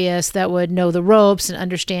lobbyist that would know the ropes and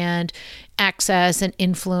understand access and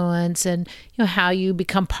influence and how you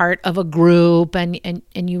become part of a group and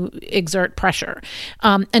you exert pressure.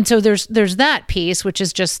 And so there's that piece, which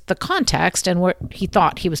is just the context and what he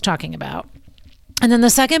thought he was talking about. And then the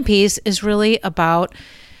second piece is really about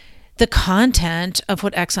the content of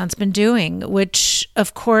what Exxon's been doing, which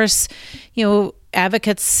of course,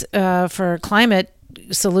 advocates for climate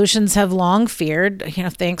solutions have long feared,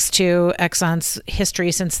 thanks to Exxon's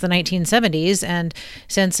history since the 1970s, and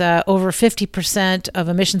since over 50% of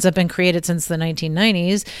emissions have been created since the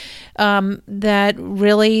 1990s, that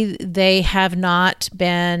really they have not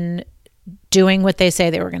been doing what they say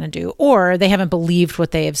they were going to do, or they haven't believed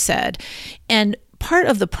what they have said. And part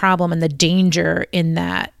of the problem and the danger in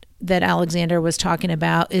that Alexander was talking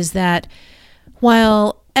about is that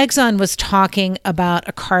while Exxon was talking about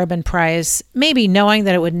a carbon price, maybe knowing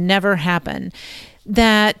that it would never happen,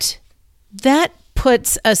 that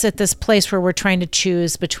puts us at this place where we're trying to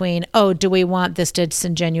choose between, do we want this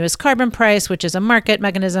disingenuous carbon price, which is a market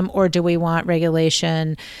mechanism, or do we want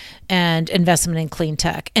regulation and investment in clean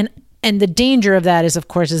tech? And the danger of that is, of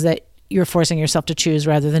course, is that you're forcing yourself to choose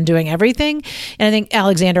rather than doing everything. And I think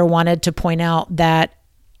Alexander wanted to point out that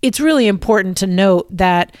it's really important to note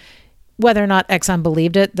that whether or not Exxon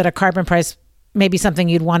believed it, that a carbon price may be something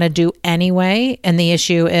you'd want to do anyway. And the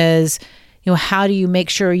issue is, how do you make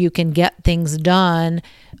sure you can get things done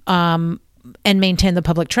and maintain the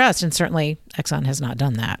public trust? And certainly Exxon has not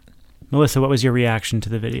done that. Melissa, what was your reaction to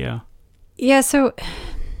the video? Yeah, so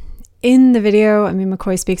in the video,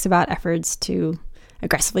 McCoy speaks about efforts to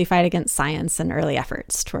aggressively fight against science and early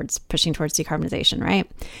efforts towards pushing towards decarbonization, right?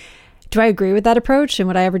 Do I agree with that approach? And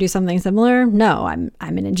would I ever do something similar? No, I'm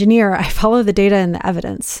an engineer. I follow the data and the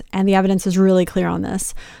evidence is really clear on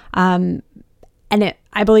this.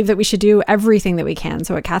 I believe that we should do everything that we can.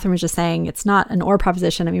 So what Catherine was just saying, it's not an or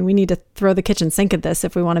proposition. We need to throw the kitchen sink at this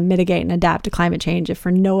if we want to mitigate and adapt to climate change, if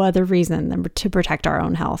for no other reason than to protect our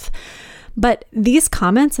own health. But these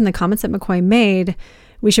comments and the comments that McCoy made,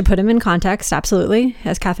 we should put them in context, absolutely,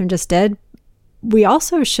 as Catherine just did. We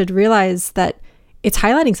also should realize that it's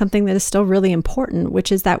highlighting something that is still really important,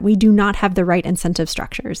 which is that we do not have the right incentive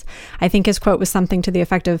structures. I think his quote was something to the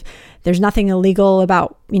effect of, there's nothing illegal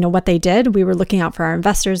about, what they did. We were looking out for our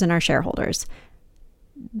investors and our shareholders.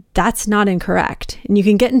 That's not incorrect. And you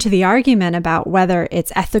can get into the argument about whether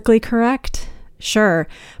it's ethically correct, sure.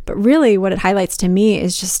 But really what it highlights to me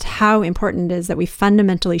is just how important it is that we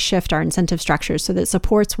fundamentally shift our incentive structures so that it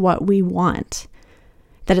supports what we want,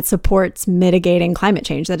 that it supports mitigating climate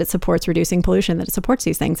change, that it supports reducing pollution, that it supports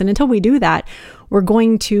these things. And until we do that, we're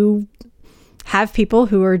going to have people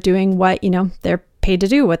who are doing what, they're paid to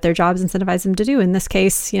do, what their jobs incentivize them to do. In this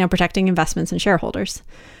case, protecting investments and shareholders.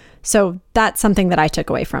 So that's something that I took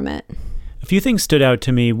away from it. A few things stood out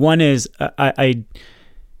to me. One is I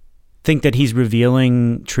think that he's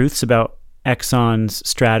revealing truths about Exxon's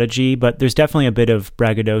strategy, but there's definitely a bit of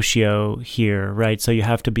braggadocio here, right? So you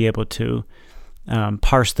have to be able to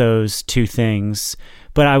parse those two things.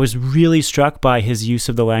 But I was really struck by his use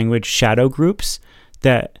of the language shadow groups,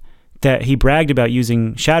 that he bragged about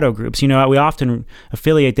using shadow groups. We often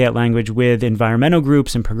affiliate that language with environmental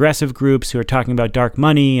groups and progressive groups who are talking about dark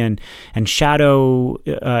money and shadow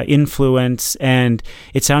influence, and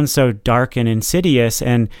it sounds so dark and insidious.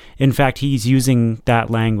 And in fact, he's using that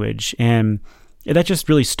language, and that just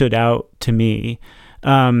really stood out to me.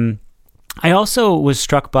 I also was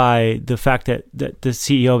struck by the fact that the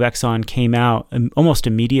CEO of Exxon came out almost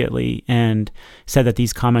immediately and said that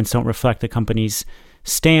these comments don't reflect the company's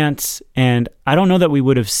stance. And I don't know that we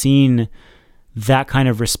would have seen that kind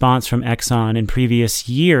of response from Exxon in previous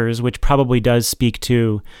years, which probably does speak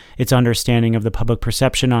to its understanding of the public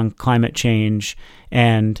perception on climate change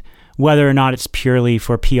and whether or not it's purely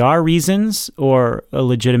for PR reasons or a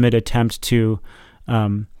legitimate attempt to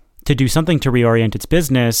do something to reorient its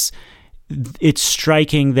business. It's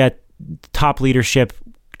striking that top leadership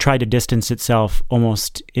tried to distance itself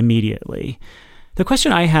almost immediately. The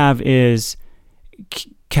question I have is,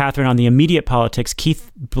 Catherine, on the immediate politics,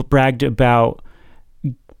 Keith bragged about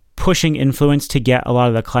pushing influence to get a lot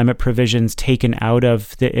of the climate provisions taken out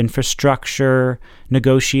of the infrastructure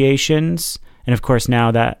negotiations. And of course,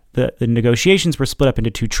 now that the negotiations were split up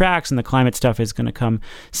into two tracks and the climate stuff is going to come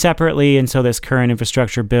separately. And so this current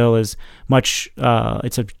infrastructure bill is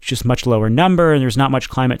just much lower number, and there's not much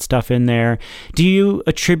climate stuff in there.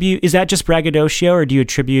 Is that just braggadocio, or do you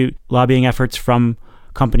attribute lobbying efforts from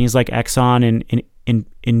companies like Exxon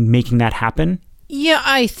in making that happen? Yeah,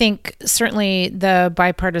 I think certainly the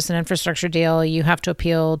bipartisan infrastructure deal, you have to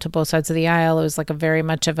appeal to both sides of the aisle. It was like a very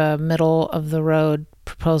much of a middle of the road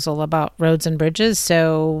proposal about roads and bridges.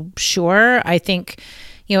 So sure, I think,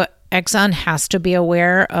 Exxon has to be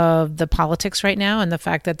aware of the politics right now and the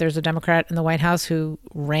fact that there's a Democrat in the White House who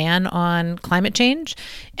ran on climate change,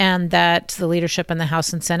 and that the leadership in the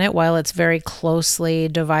House and Senate, while it's very closely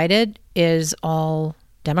divided, is all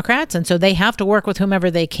Democrats. And so they have to work with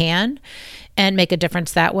whomever they can and make a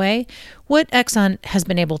difference that way. What Exxon has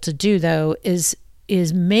been able to do, though, is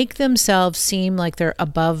make themselves seem like they're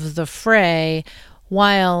above the fray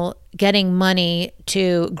while getting money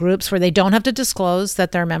to groups where they don't have to disclose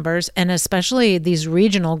that they're members, and especially these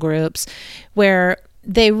regional groups where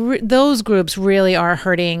those groups really are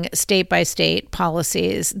hurting state by state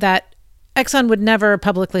policies that Exxon would never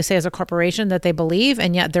publicly say as a corporation that they believe,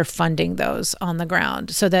 and yet they're funding those on the ground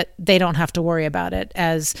so that they don't have to worry about it,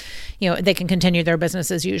 as they can continue their business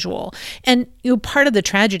as usual. And part of the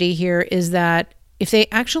tragedy here is that if they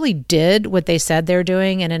actually did what they said they're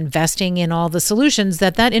doing and investing in all the solutions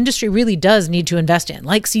that industry really does need to invest in,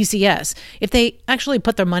 like CCS, if they actually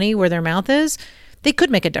put their money where their mouth is, they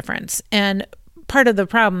could make a difference. And part of the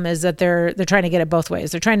problem is that they're trying to get it both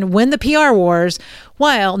ways. They're trying to win the PR wars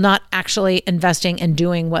while not actually investing and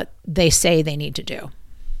doing what they say they need to do.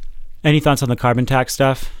 Any thoughts on the carbon tax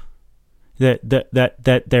stuff?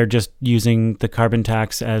 That they're just using the carbon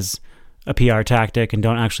tax as a PR tactic and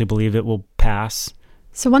don't actually believe it will pass?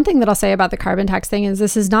 So one thing that I'll say about the carbon tax thing is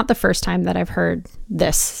this is not the first time that I've heard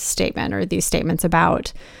this statement or these statements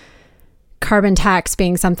about carbon tax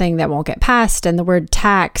being something that won't get passed, and the word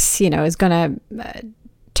tax, is going to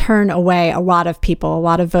turn away a lot of people, a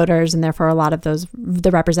lot of voters, and therefore a lot of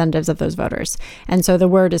the representatives of those voters. And so the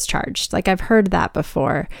word is charged. Like, I've heard that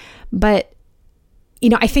before, but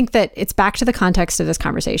I think that it's back to the context of this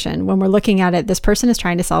conversation. When we're looking at it, this person is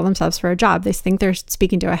trying to sell themselves for a job. They think they're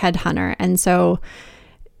speaking to a headhunter, and so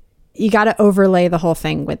you got to overlay the whole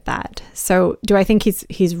thing with that. So do I think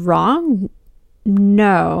he's wrong?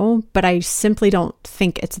 No, but I simply don't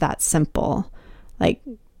think it's that simple. Like,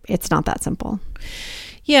 it's not that simple.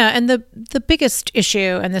 Yeah, and the biggest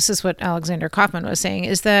issue, and this is what Alexander Kaufman was saying,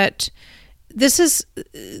 is that this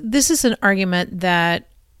is an argument that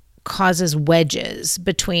causes wedges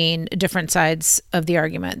between different sides of the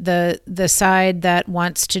argument. The side that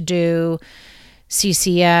wants to do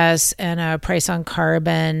CCS and a price on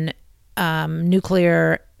carbon,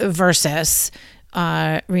 nuclear versus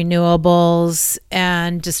renewables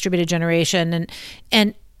and distributed generation,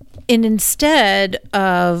 and instead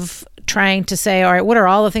of trying to say, all right, what are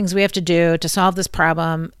all the things we have to do to solve this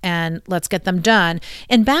problem, and let's get them done.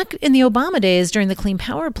 And back in the Obama days, during the Clean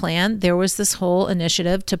Power Plan, there was this whole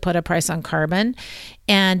initiative to put a price on carbon,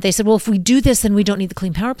 and they said, well, if we do this, then we don't need the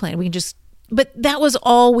Clean Power Plan. We can just, but that was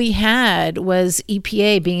all we had, was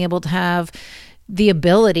EPA being able to have the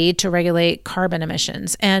ability to regulate carbon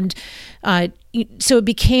emissions. And so it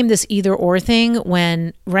became this either or thing,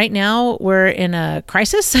 when right now we're in a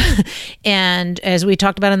crisis. And as we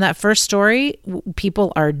talked about in that first story,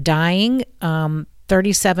 people are dying.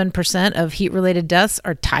 37% of heat-related deaths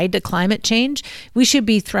are tied to climate change. We should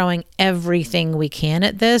be throwing everything we can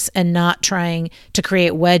at this and not trying to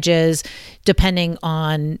create wedges depending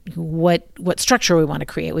on what structure we want to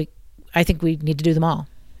create. I think we need to do them all.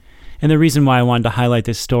 And the reason why I wanted to highlight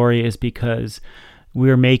this story is because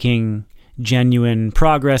we're making genuine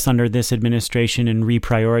progress under this administration in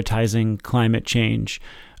reprioritizing climate change.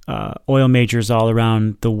 Oil majors all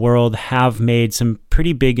around the world have made some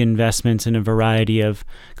pretty big investments in a variety of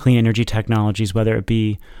clean energy technologies, whether it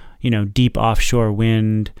be, deep offshore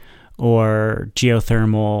wind or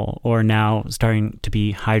geothermal, or now starting to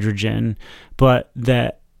be hydrogen. But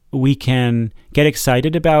that we can get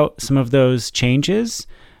excited about some of those changes,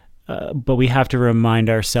 but we have to remind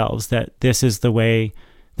ourselves that this is the way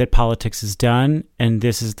that politics is done, and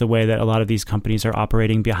this is the way that a lot of these companies are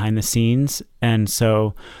operating behind the scenes. And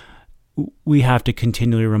so we have to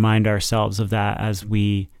continually remind ourselves of that as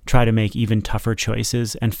we try to make even tougher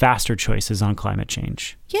choices and faster choices on climate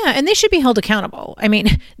change. Yeah, and they should be held accountable. I mean,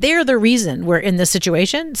 they're the reason we're in this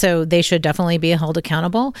situation, so they should definitely be held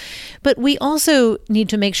accountable. But we also need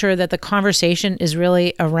to make sure that the conversation is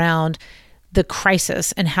really around the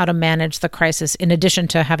crisis and how to manage the crisis, in addition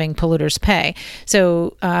to having polluters pay.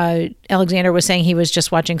 So Alexander was saying he was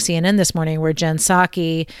just watching CNN this morning, where Jen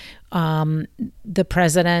Psaki, the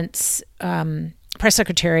president's press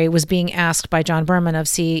secretary, was being asked by John Berman of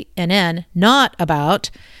CNN not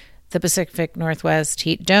about the Pacific Northwest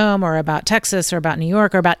heat dome or about Texas or about New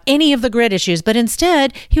York or about any of the grid issues, but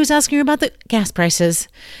instead he was asking about the gas prices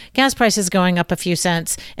going up a few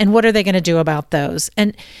cents, and what are they going to do about those?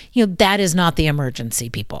 And that is not the emergency,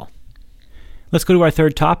 people. Let's go to our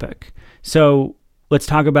third topic. So let's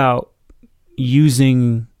talk about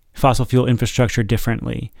using fossil fuel infrastructure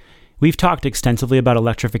differently. We've talked extensively about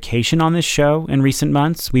electrification on this show in recent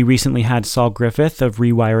months. We recently had Saul Griffith of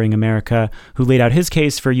Rewiring America, who laid out his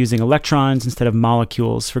case for using electrons instead of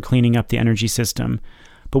molecules for cleaning up the energy system.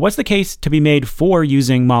 But what's the case to be made for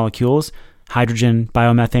using molecules, hydrogen,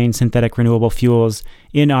 biomethane, synthetic renewable fuels,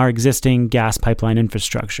 in our existing gas pipeline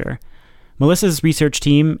infrastructure? Melissa's research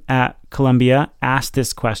team at Columbia asked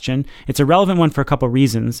this question. It's a relevant one for a couple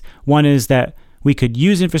reasons. One is that we could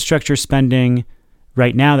use infrastructure spending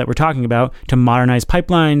right now that we're talking about to modernize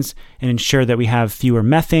pipelines and ensure that we have fewer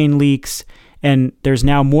methane leaks. And there's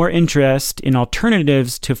now more interest in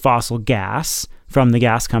alternatives to fossil gas from the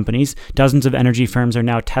gas companies. Dozens of energy firms are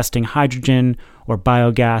now testing hydrogen or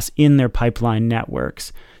biogas in their pipeline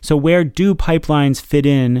networks. So where do pipelines fit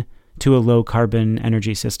in to a low carbon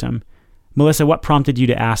energy system? Melissa, what prompted you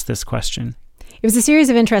to ask this question? It was a series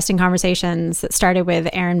of interesting conversations that started with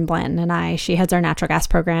Erin Blinn and I. She heads our natural gas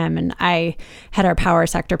program, and I head our power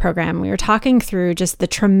sector program. We were talking through just the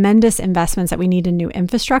tremendous investments that we need in new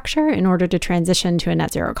infrastructure in order to transition to a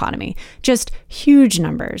net zero economy. Just huge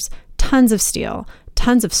numbers, tons of steel,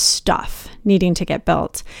 tons of stuff needing to get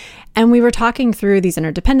built. And we were talking through these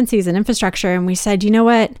interdependencies and infrastructure, and we said, you know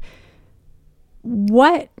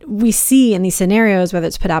what we see in these scenarios, whether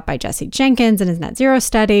it's put out by Jesse Jenkins in his net zero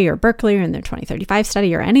study, or Berkeley in their 2035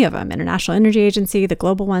 study, or any of them, International Energy Agency, the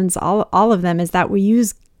global ones, all of them, is that we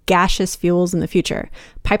use gaseous fuels in the future.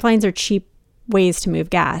 Pipelines are cheap ways to move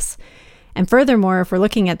gas. And furthermore, if we're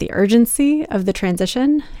looking at the urgency of the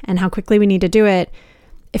transition and how quickly we need to do it,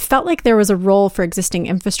 it felt like there was a role for existing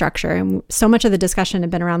infrastructure. And so much of the discussion had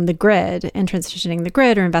been around the grid and transitioning the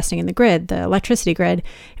grid or investing in the grid, the electricity grid.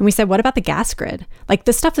 And we said, what about the gas grid? Like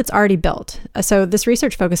the stuff that's already built. So this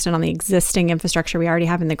research focused in on the existing infrastructure we already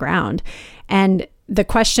have in the ground. And the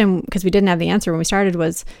question, because we didn't have the answer when we started,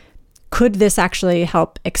 was, could this actually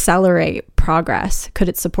help accelerate progress? Could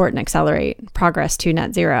it support and accelerate progress to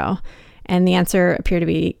net zero? And the answer appeared to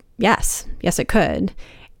be yes. Yes, it could.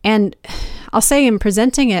 And I'll say in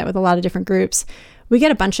presenting it with a lot of different groups, we get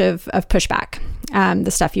a bunch of pushback. The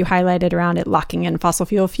stuff you highlighted around it locking in fossil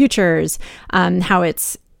fuel futures, how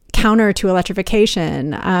it's counter to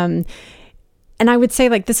electrification. And I would say,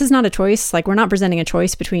 like, this is not a choice. Like, we're not presenting a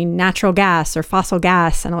choice between natural gas or fossil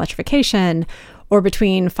gas and electrification, or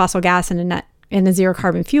between fossil gas and a zero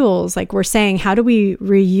carbon fuels. Like, we're saying, how do we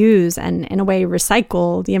reuse and in a way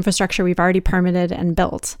recycle the infrastructure we've already permitted and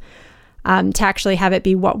built? To actually have it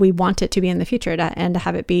be what we want it to be in the future, and to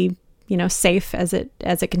have it be, safe as it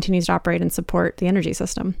continues to operate and support the energy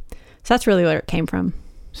system. So that's really where it came from.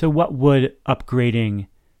 So what would upgrading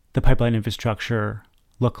the pipeline infrastructure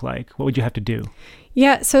look like? What would you have to do?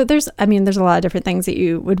 Yeah, so there's a lot of different things that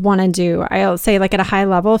you would want to do. I'll say, like, at a high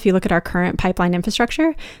level, if you look at our current pipeline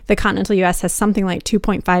infrastructure, the continental U.S. has something like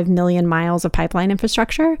 2.5 million miles of pipeline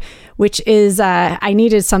infrastructure, which is, I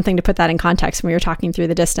needed something to put that in context when we were talking through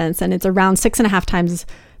the distance, and it's around 6.5 times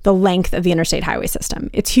the length of the interstate highway system.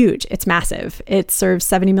 It's huge. It's massive. It serves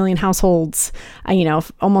 70 million households,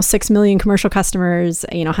 almost 6 million commercial customers,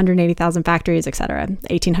 180,000 factories, et cetera.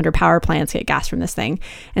 1,800 power plants get gas from this thing.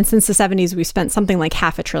 And since the 70s, we've spent something like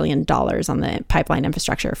 $500 billion on the pipeline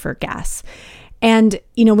infrastructure for gas. And,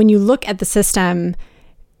 when you look at the system,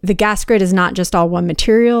 the gas grid is not just all one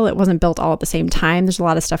material. It wasn't built all at the same time. There's a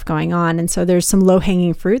lot of stuff going on. And so there's some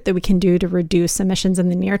low-hanging fruit that we can do to reduce emissions in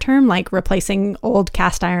the near term, like replacing old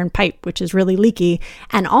cast iron pipe, which is really leaky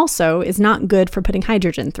and also is not good for putting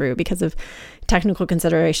hydrogen through because of technical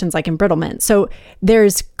considerations like embrittlement. So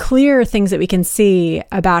there's clear things that we can see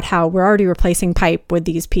about how we're already replacing pipe with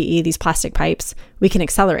these PE, these plastic pipes. We can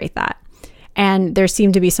accelerate that. And there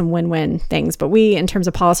seem to be some win-win things. But we, in terms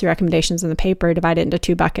of policy recommendations in the paper, divide it into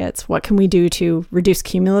two buckets. What can we do to reduce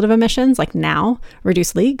cumulative emissions, like now,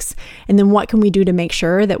 reduce leaks? And then what can we do to make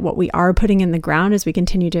sure that what we are putting in the ground as we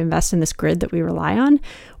continue to invest in this grid that we rely on,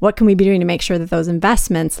 what can we be doing to make sure that those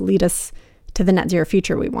investments lead us to the net zero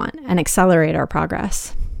future we want and accelerate our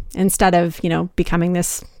progress? Instead of, becoming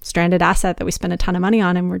this stranded asset that we spend a ton of money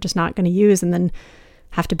on and we're just not going to use and then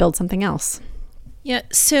have to build something else. Yeah,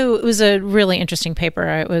 so it was a really interesting paper.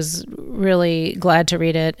 I was really glad to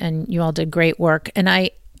read it, and you all did great work. And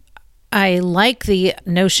I like the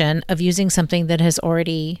notion of using something that has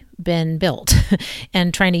already been built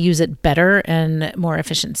and trying to use it better and more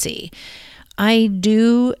efficiency. I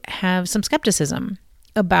do have some skepticism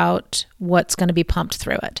about what's going to be pumped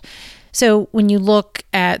through it. So when you look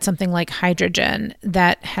at something like hydrogen,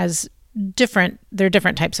 that has there are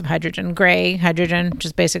different types of hydrogen. Gray hydrogen, which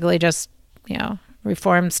is basically just,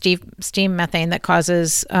 reformed steam methane that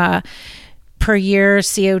causes per year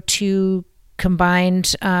CO2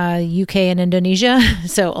 combined UK and Indonesia.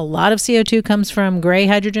 So a lot of CO2 comes from gray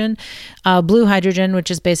hydrogen. Blue hydrogen,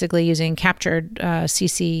 which is basically using captured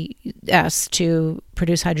CCS to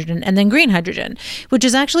produce hydrogen. And then green hydrogen, which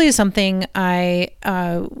is actually something I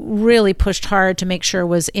really pushed hard to make sure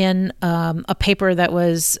was in a paper that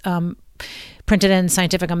was printed in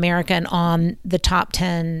Scientific American on the top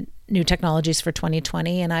 10 new technologies for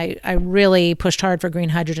 2020. And I really pushed hard for green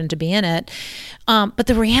hydrogen to be in it. But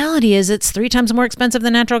the reality is it's 3 times more expensive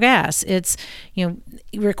than natural gas. It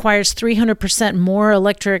requires 300% more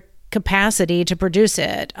electric capacity to produce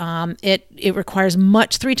it. It requires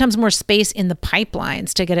 3 times more space in the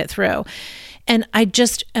pipelines to get it through. And I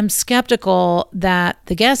just am skeptical that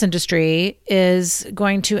the gas industry is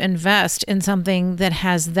going to invest in something that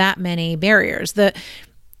has that many barriers.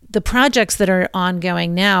 The projects that are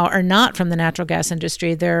ongoing now are not from the natural gas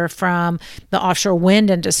industry. They're from the offshore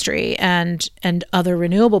wind industry and other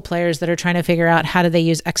renewable players that are trying to figure out how do they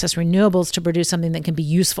use excess renewables to produce something that can be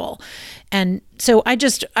useful. And so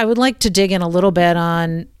I would like to dig in a little bit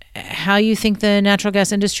on how you think the natural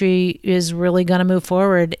gas industry is really going to move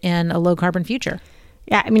forward in a low carbon future.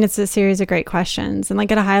 Yeah, I mean, it's a series of great questions. And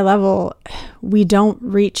like at a high level, we don't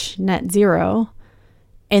reach net zero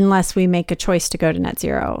unless we make a choice to go to net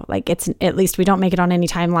zero. Like at least we don't make it on any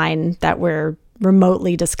timeline that we're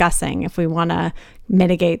remotely discussing if we want to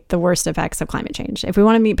mitigate the worst effects of climate change. If we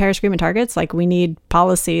want to meet Paris Agreement targets, like we need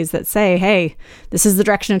policies that say, hey, this is the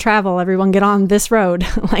direction of travel. Everyone get on this road.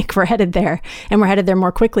 Like we're headed there, and we're headed there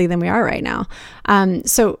more quickly than we are right now.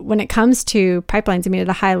 So when it comes to pipelines, I mean, at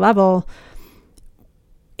a high level,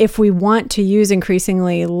 if we want to use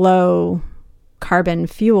increasingly low carbon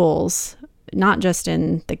fuels, not just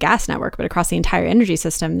in the gas network, but across the entire energy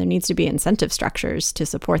system, there needs to be incentive structures to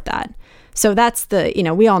support that. So that's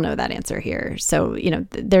we all know that answer here. So,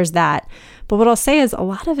 there's that. But what I'll say is a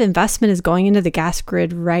lot of investment is going into the gas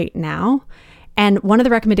grid right now. And one of the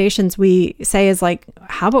recommendations we say is like,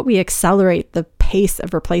 how about we accelerate the pace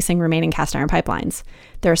of replacing remaining cast iron pipelines?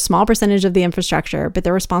 They're a small percentage of the infrastructure, but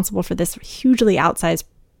they're responsible for this hugely outsized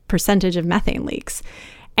percentage of methane leaks.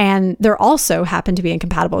 And they're also happen to be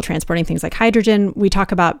incompatible transporting things like hydrogen. We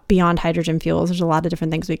talk about beyond hydrogen fuels. There's a lot of different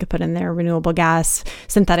things we could put in there, renewable gas,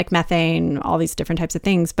 synthetic methane, all these different types of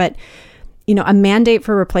things. But, a mandate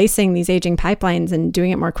for replacing these aging pipelines and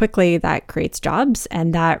doing it more quickly, that creates jobs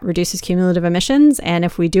and that reduces cumulative emissions. And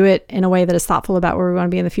if we do it in a way that is thoughtful about where we want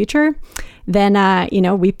to be in the future, then,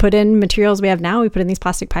 we put in materials we have now, we put in these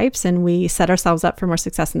plastic pipes, and we set ourselves up for more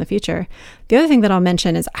success in the future. The other thing that I'll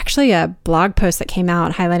mention is actually a blog post that came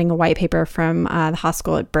out highlighting a white paper from the Haas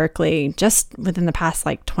School at Berkeley just within the past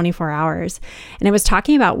 24 hours. And it was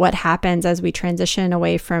talking about what happens as we transition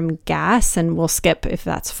away from gas, and we'll skip if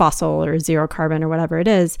that's fossil or zero carbon or whatever it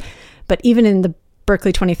is. But even in the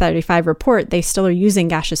Berkeley 2035 report, they still are using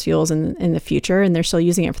gaseous fuels in the future, and they're still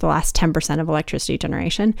using it for the last 10% of electricity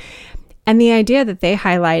generation. And the idea that they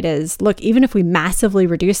highlight is, look, even if we massively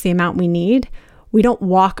reduce the amount we need, we don't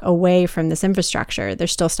walk away from this infrastructure.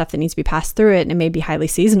 There's still stuff that needs to be passed through it, and it may be highly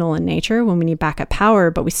seasonal in nature when we need backup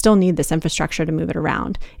power, but we still need this infrastructure to move it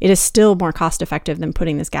around. It is still more cost effective than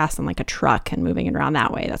putting this gas on like a truck and moving it around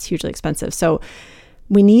that way. That's hugely expensive. So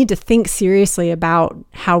we need to think seriously about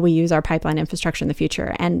how we use our pipeline infrastructure in the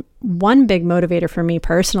future. And one big motivator for me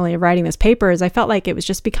personally of writing this paper is I felt like it was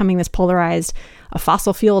just becoming this polarized, a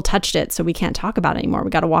fossil fuel touched it, so we can't talk about it anymore. We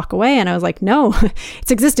got to walk away. And I was like, no,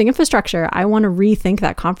 it's existing infrastructure. I want to rethink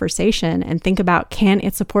that conversation and think about, can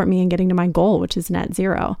it support me in getting to my goal, which is net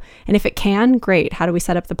zero? And if it can, great. How do we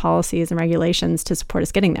set up the policies and regulations to support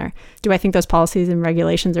us getting there? Do I think those policies and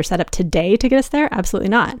regulations are set up today to get us there? Absolutely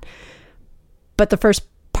not. But the first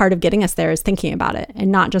part of getting us there is thinking about it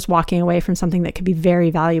and not just walking away from something that could be very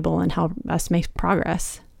valuable and help us make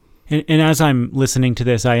progress. And as I'm listening to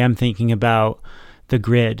this, I am thinking about the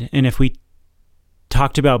grid. And if we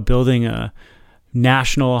talked about building a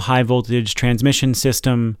national high voltage transmission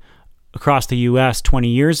system across the US 20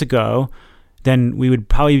 years ago, then we would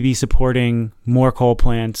probably be supporting more coal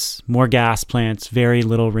plants, more gas plants, very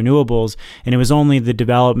little renewables. And it was only the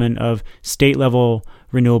development of state level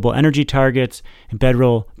renewable energy targets and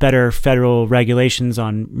better federal regulations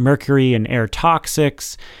on mercury and air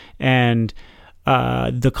toxics, and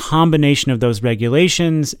the combination of those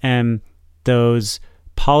regulations and those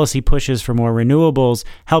policy pushes for more renewables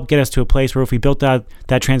help get us to a place where if we built out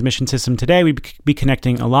that transmission system today, we'd be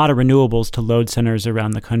connecting a lot of renewables to load centers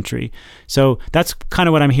around the country. So that's kind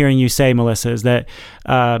of what I'm hearing you say, Melissa, is that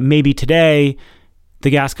maybe today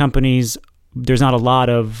the gas companies, there's not a lot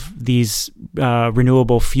of these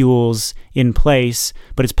renewable fuels in place,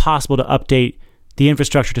 but it's possible to update the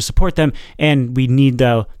infrastructure to support them. And we need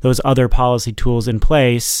those other policy tools in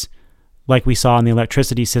place, like we saw in the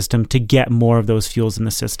electricity system, to get more of those fuels in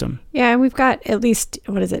the system. Yeah, and we've got at least,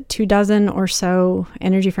 24 or so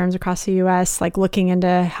energy firms across the U.S. like looking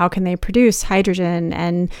into how can they produce hydrogen,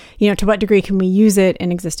 and to what degree can we use it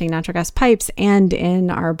in existing natural gas pipes and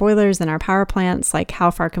in our boilers and our power plants. Like,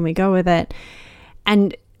 how far can we go with it?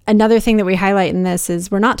 And another thing that we highlight in this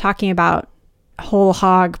is we're not talking about whole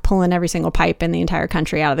hog pulling every single pipe in the entire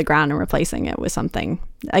country out of the ground and replacing it with something.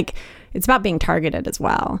 Like, it's about being targeted as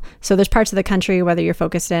well. So there's parts of the country, whether you're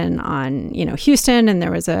focused in on, Houston, and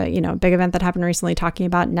there was a, big event that happened recently talking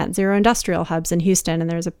about net zero industrial hubs in Houston. And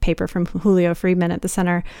there's a paper from Julio Friedman at the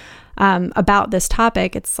center about this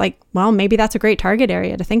topic. It's like, well, maybe that's a great target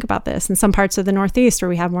area to think about this. In some parts of the Northeast where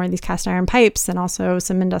we have more of these cast iron pipes and also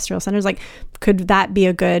some industrial centers, like, could that be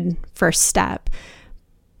a good first step?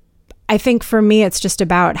 I think for me, it's just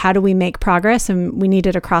about how do we make progress, and we need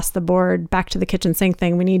it across the board. Back to the kitchen sink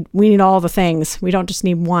thing. We need all the things. We don't just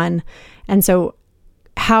need one. And so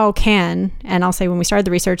how can, and I'll say when we started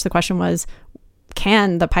the research, the question was,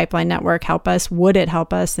 can the pipeline network help us? Would it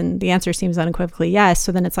help us? And the answer seems unequivocally yes.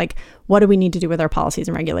 So then it's like, what do we need to do with our policies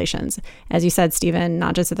and regulations? As you said, Stephen,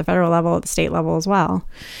 not just at the federal level, at the state level as well.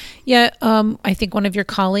 Yeah, I think one of your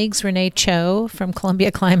colleagues, Renee Cho from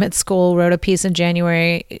Columbia Climate School, wrote a piece in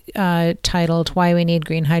January titled "Why We Need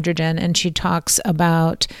Green Hydrogen," and she talks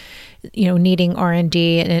about needing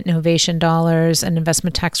R&D and innovation dollars, and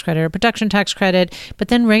investment tax credit or production tax credit, but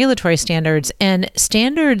then regulatory standards. And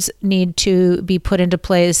standards need to be put into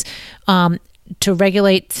place to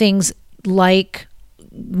regulate things like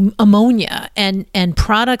ammonia and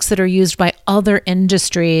products that are used by other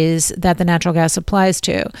industries that the natural gas applies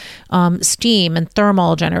to, steam and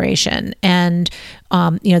thermal generation, and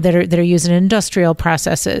that are used in industrial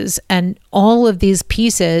processes. And all of these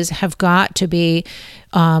pieces have got to be,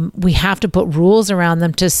 we have to put rules around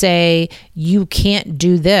them to say you can't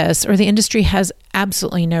do this, or the industry has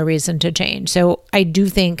absolutely no reason to change. So I do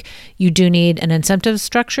think you do need an incentive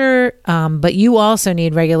structure, but you also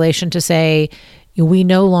need regulation to say, we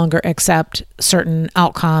no longer accept certain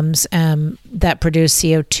outcomes that produce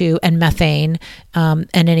CO2 and methane and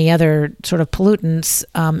any other sort of pollutants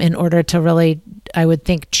in order to really, I would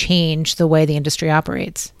think, change the way the industry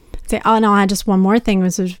operates. And I'll add just one more thing,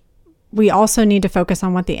 which is we also need to focus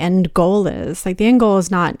on what the end goal is. Like, the end goal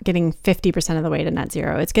is not getting 50% of the way to net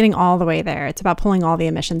zero. It's getting all the way there. It's about pulling all the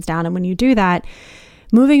emissions down. And when you do that,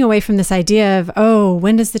 moving away from this idea of,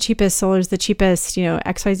 wind is the cheapest, solar is the cheapest,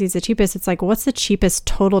 XYZ is the cheapest. It's like, what's the cheapest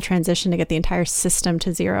total transition to get the entire system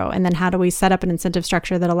to zero? And then how do we set up an incentive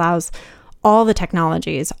structure that allows all the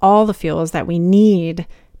technologies, all the fuels that we need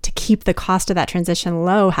to keep the cost of that transition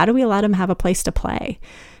low? How do we let them have a place to play?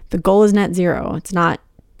 The goal is net zero. It's not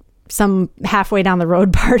some halfway down the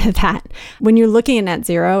road part of that. When you're looking at net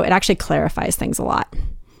zero, it actually clarifies things a lot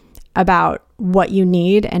about what you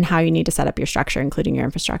need and how you need to set up your structure, including your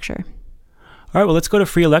infrastructure. All right, well, let's go to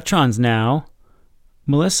free electrons now.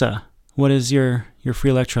 Melissa, what is your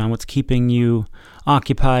free electron? What's keeping you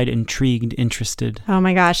occupied, intrigued, interested? Oh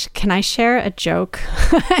my gosh, can I share a joke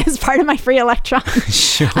as part of my free electron?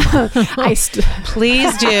 Sure.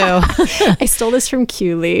 Please do. I stole this from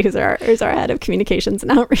Q Lee, who's our head of communications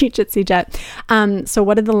and outreach at CJET. So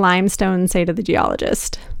what did the limestone say to the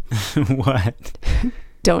geologist? What?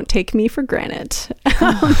 Don't take me for granted.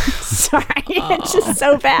 Sorry, it's just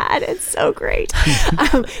so bad. It's so great.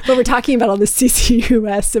 But we're talking about all the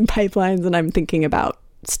CCUS and pipelines, and I'm thinking about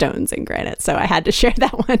stones and granite. So I had to share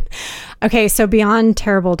that one. Okay, so beyond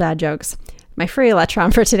terrible dad jokes, my free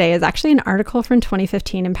electron for today is actually an article from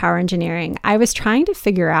 2015 in Power Engineering. I was trying to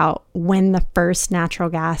figure out when the first natural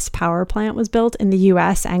gas power plant was built in the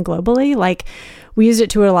US and globally. Like, we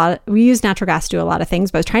use natural gas to do a lot of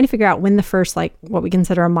things, but I was trying to figure out when the first, like, what we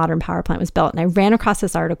consider a modern power plant was built. And I ran across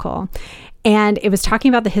this article, and it was talking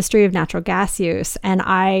about the history of natural gas use. And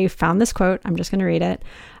I found this quote. I'm just going to read it.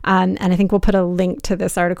 And I think we'll put a link to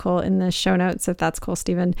this article in the show notes, if that's cool,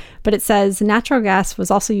 Stephen. But it says, natural gas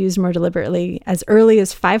was also used more deliberately. As early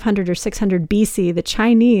as 500 or 600 BC, the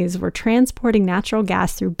Chinese were transporting natural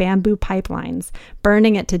gas through bamboo pipelines,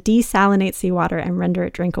 burning it to desalinate seawater and render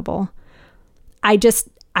it drinkable. I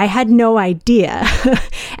had no idea.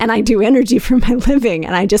 And I do energy for my living.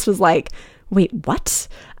 And I just was like, wait, what?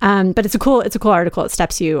 But it's a cool article. It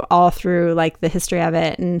steps you all through like the history of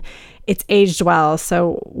it, and it's aged well.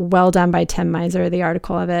 So well done by Tim Miser, the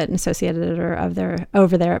article of it, and associate editor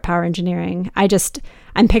over there at Power Engineering.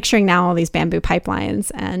 I'm picturing now all these bamboo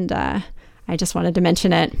pipelines, and I just wanted to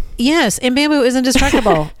mention it. Yes, and bamboo is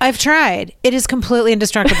indestructible. I've tried. It is completely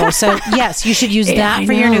indestructible. So yes, you should use that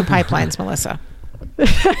for your new pipelines, Melissa.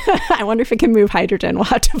 I wonder if it can move hydrogen. We'll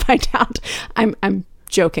have to find out. I'm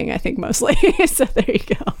joking, I think, mostly. So there you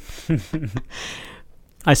go.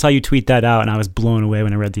 I saw you tweet that out, and I was blown away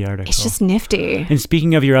when I read the article. It's just nifty. And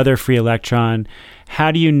speaking of your other free electron,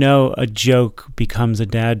 how do you know a joke becomes a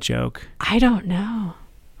dad joke? I don't know.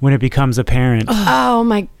 When it becomes apparent. Oh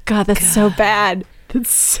my God, that's so bad.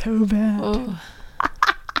 That's so bad. Oh.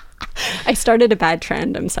 I started a bad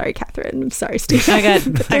trend. I'm sorry, Catherine. I'm sorry, Steve. I got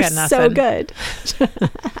nothing. So good.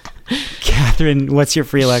 Catherine, what's your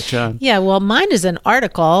free electron? Yeah, well, mine is an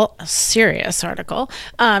article, a serious article.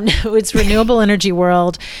 It's Renewable Energy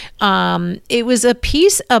World. It was a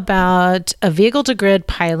piece about a vehicle-to-grid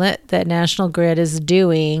pilot that National Grid is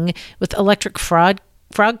doing with Electric Frog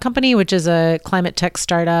Company, which is a climate tech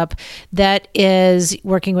startup that is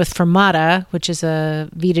working with Fermata, which is a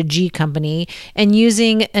V2G company, and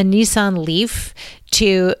using a Nissan Leaf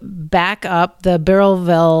to back up the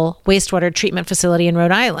Barrelville wastewater treatment facility in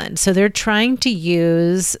Rhode Island. So they're trying to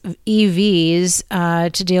use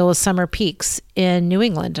EVs to deal with summer peaks in New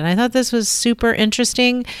England. And I thought this was super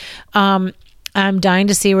interesting. I'm dying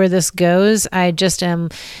to see where this goes. I just am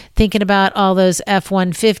thinking about all those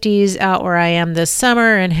F-150s out where I am this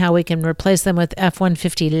summer and how we can replace them with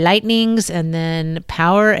F-150 Lightnings and then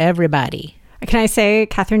power everybody. Can I say,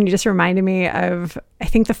 Catherine, you just reminded me of, I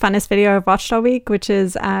think, the funnest video I've watched all week, which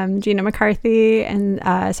is Gina McCarthy and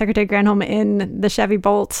Secretary Granholm in the Chevy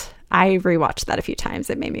Bolt. I rewatched that a few times.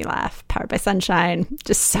 It made me laugh. Powered by Sunshine.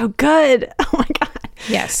 Just so good. Oh, my God.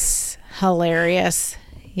 Yes. Hilarious.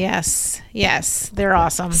 Yes, they're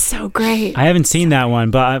awesome. So great. I haven't seen that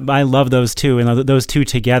one, but I love those two, and those two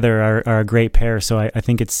together are a great pair, so I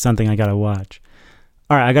think it's something I got to watch.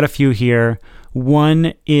 All right, I got a few here.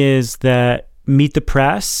 One is that Meet the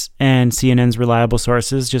Press and CNN's Reliable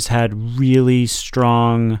Sources just had really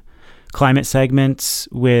strong climate segments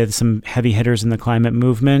with some heavy hitters in the climate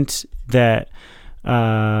movement that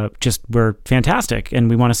just were fantastic, and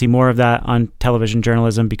we want to see more of that on television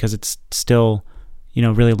journalism because it's still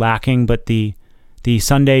really lacking, but the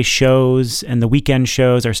Sunday shows and the weekend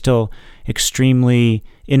shows are still extremely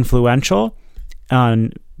influential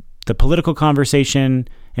on the political conversation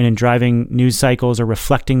and in driving news cycles or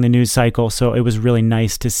reflecting the news cycle. So it was really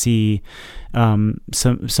nice to see some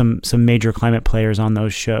major climate players on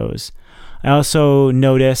those shows. I also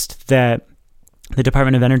noticed that the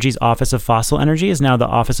Department of Energy's Office of Fossil Energy is now the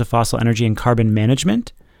Office of Fossil Energy and Carbon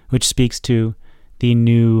Management, which speaks to the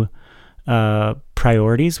new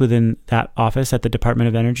priorities within that office at the Department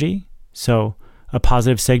of Energy. So a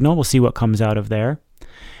positive signal. We'll see what comes out of there.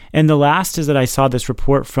 And the last is that I saw this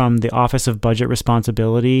report from the Office of Budget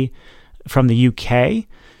Responsibility from the UK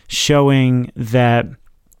showing that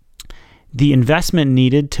the investment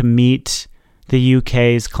needed to meet the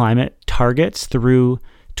UK's climate targets through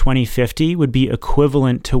 2050 would be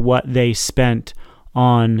equivalent to what they spent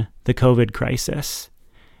on the COVID crisis.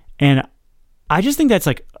 And I just think that's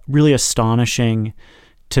like really astonishing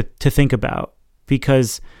to think about,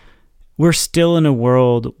 because we're still in a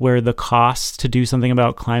world where the cost to do something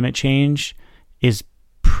about climate change is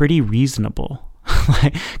pretty reasonable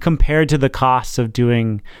compared to the costs of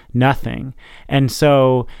doing nothing. And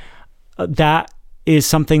so that is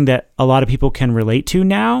something that a lot of people can relate to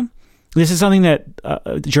now. This is something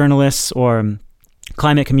that journalists or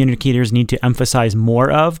climate communicators need to emphasize more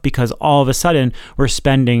of, because all of a sudden we're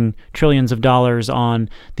spending trillions of dollars on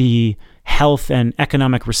the health and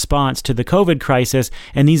economic response to the COVID crisis.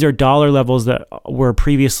 And these are dollar levels that were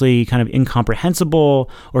previously kind of incomprehensible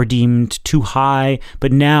or deemed too high,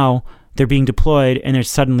 but now they're being deployed and they're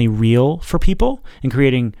suddenly real for people and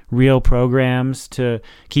creating real programs to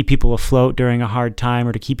keep people afloat during a hard time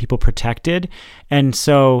or to keep people protected. And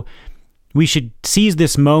so we should seize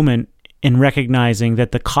this moment in recognizing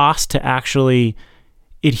that the cost to actually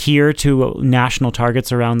adhere to national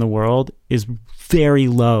targets around the world is very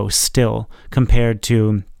low still compared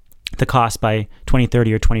to the cost by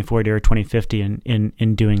 2030 or 2040 or 2050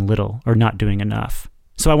 in doing little or not doing enough.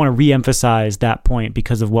 So I want to re-emphasize that point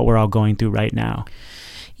because of what we're all going through right now.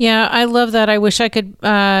 Yeah, I love that. I wish I could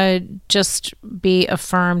just be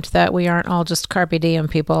affirmed that we aren't all just carpe diem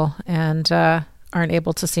people and aren't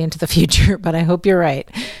able to see into the future, but I hope you're right.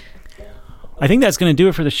 I think that's going to do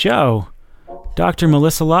it for the show. Dr.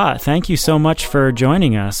 Melissa Lott, thank you so much for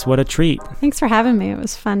joining us. What a treat. Thanks for having me. It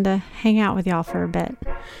was fun to hang out with y'all for a bit.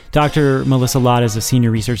 Dr. Melissa Lott is a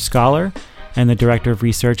senior research scholar and the director of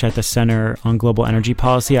research at the Center on Global Energy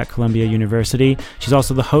Policy at Columbia University. She's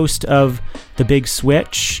also the host of The Big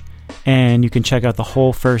Switch, and you can check out the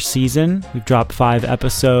whole first season. We've dropped 5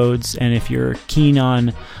 episodes, and if you're keen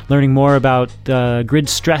on learning more about grid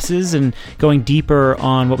stresses and going deeper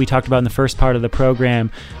on what we talked about in the first part of the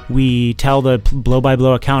program, we tell the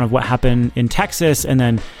blow-by-blow account of what happened in Texas and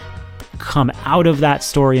then come out of that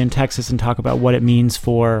story in Texas and talk about what it means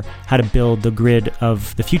for how to build the grid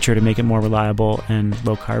of the future to make it more reliable and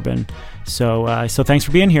low carbon. So thanks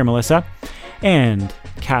for being here, Melissa. And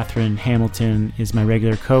Catherine Hamilton is my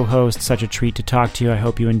regular co-host. Such a treat to talk to you. I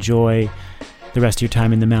hope you enjoy the rest of your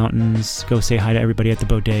time in the mountains. Go say hi to everybody at the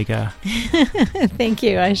bodega. Thank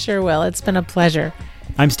you. I sure will. It's been a pleasure.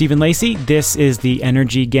 I'm Stephen Lacey. This is the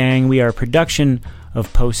Energy Gang. We are a production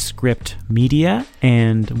of Postscript Media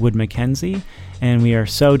and Wood Mackenzie, and we are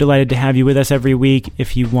so delighted to have you with us every week.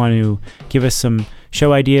 If you want to give us some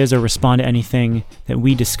show ideas or respond to anything that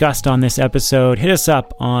we discussed on this episode, hit us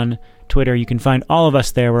up on Twitter. You can find all of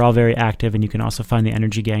us there. We're all very active, and you can also find the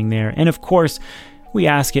Energy Gang there. And of course, we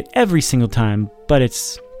ask it every single time, but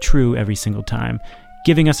it's true every single time.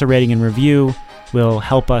 Giving us a rating and review will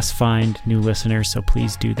help us find new listeners, so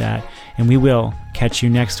please do that. And we will catch you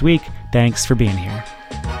next week. Thanks for being here.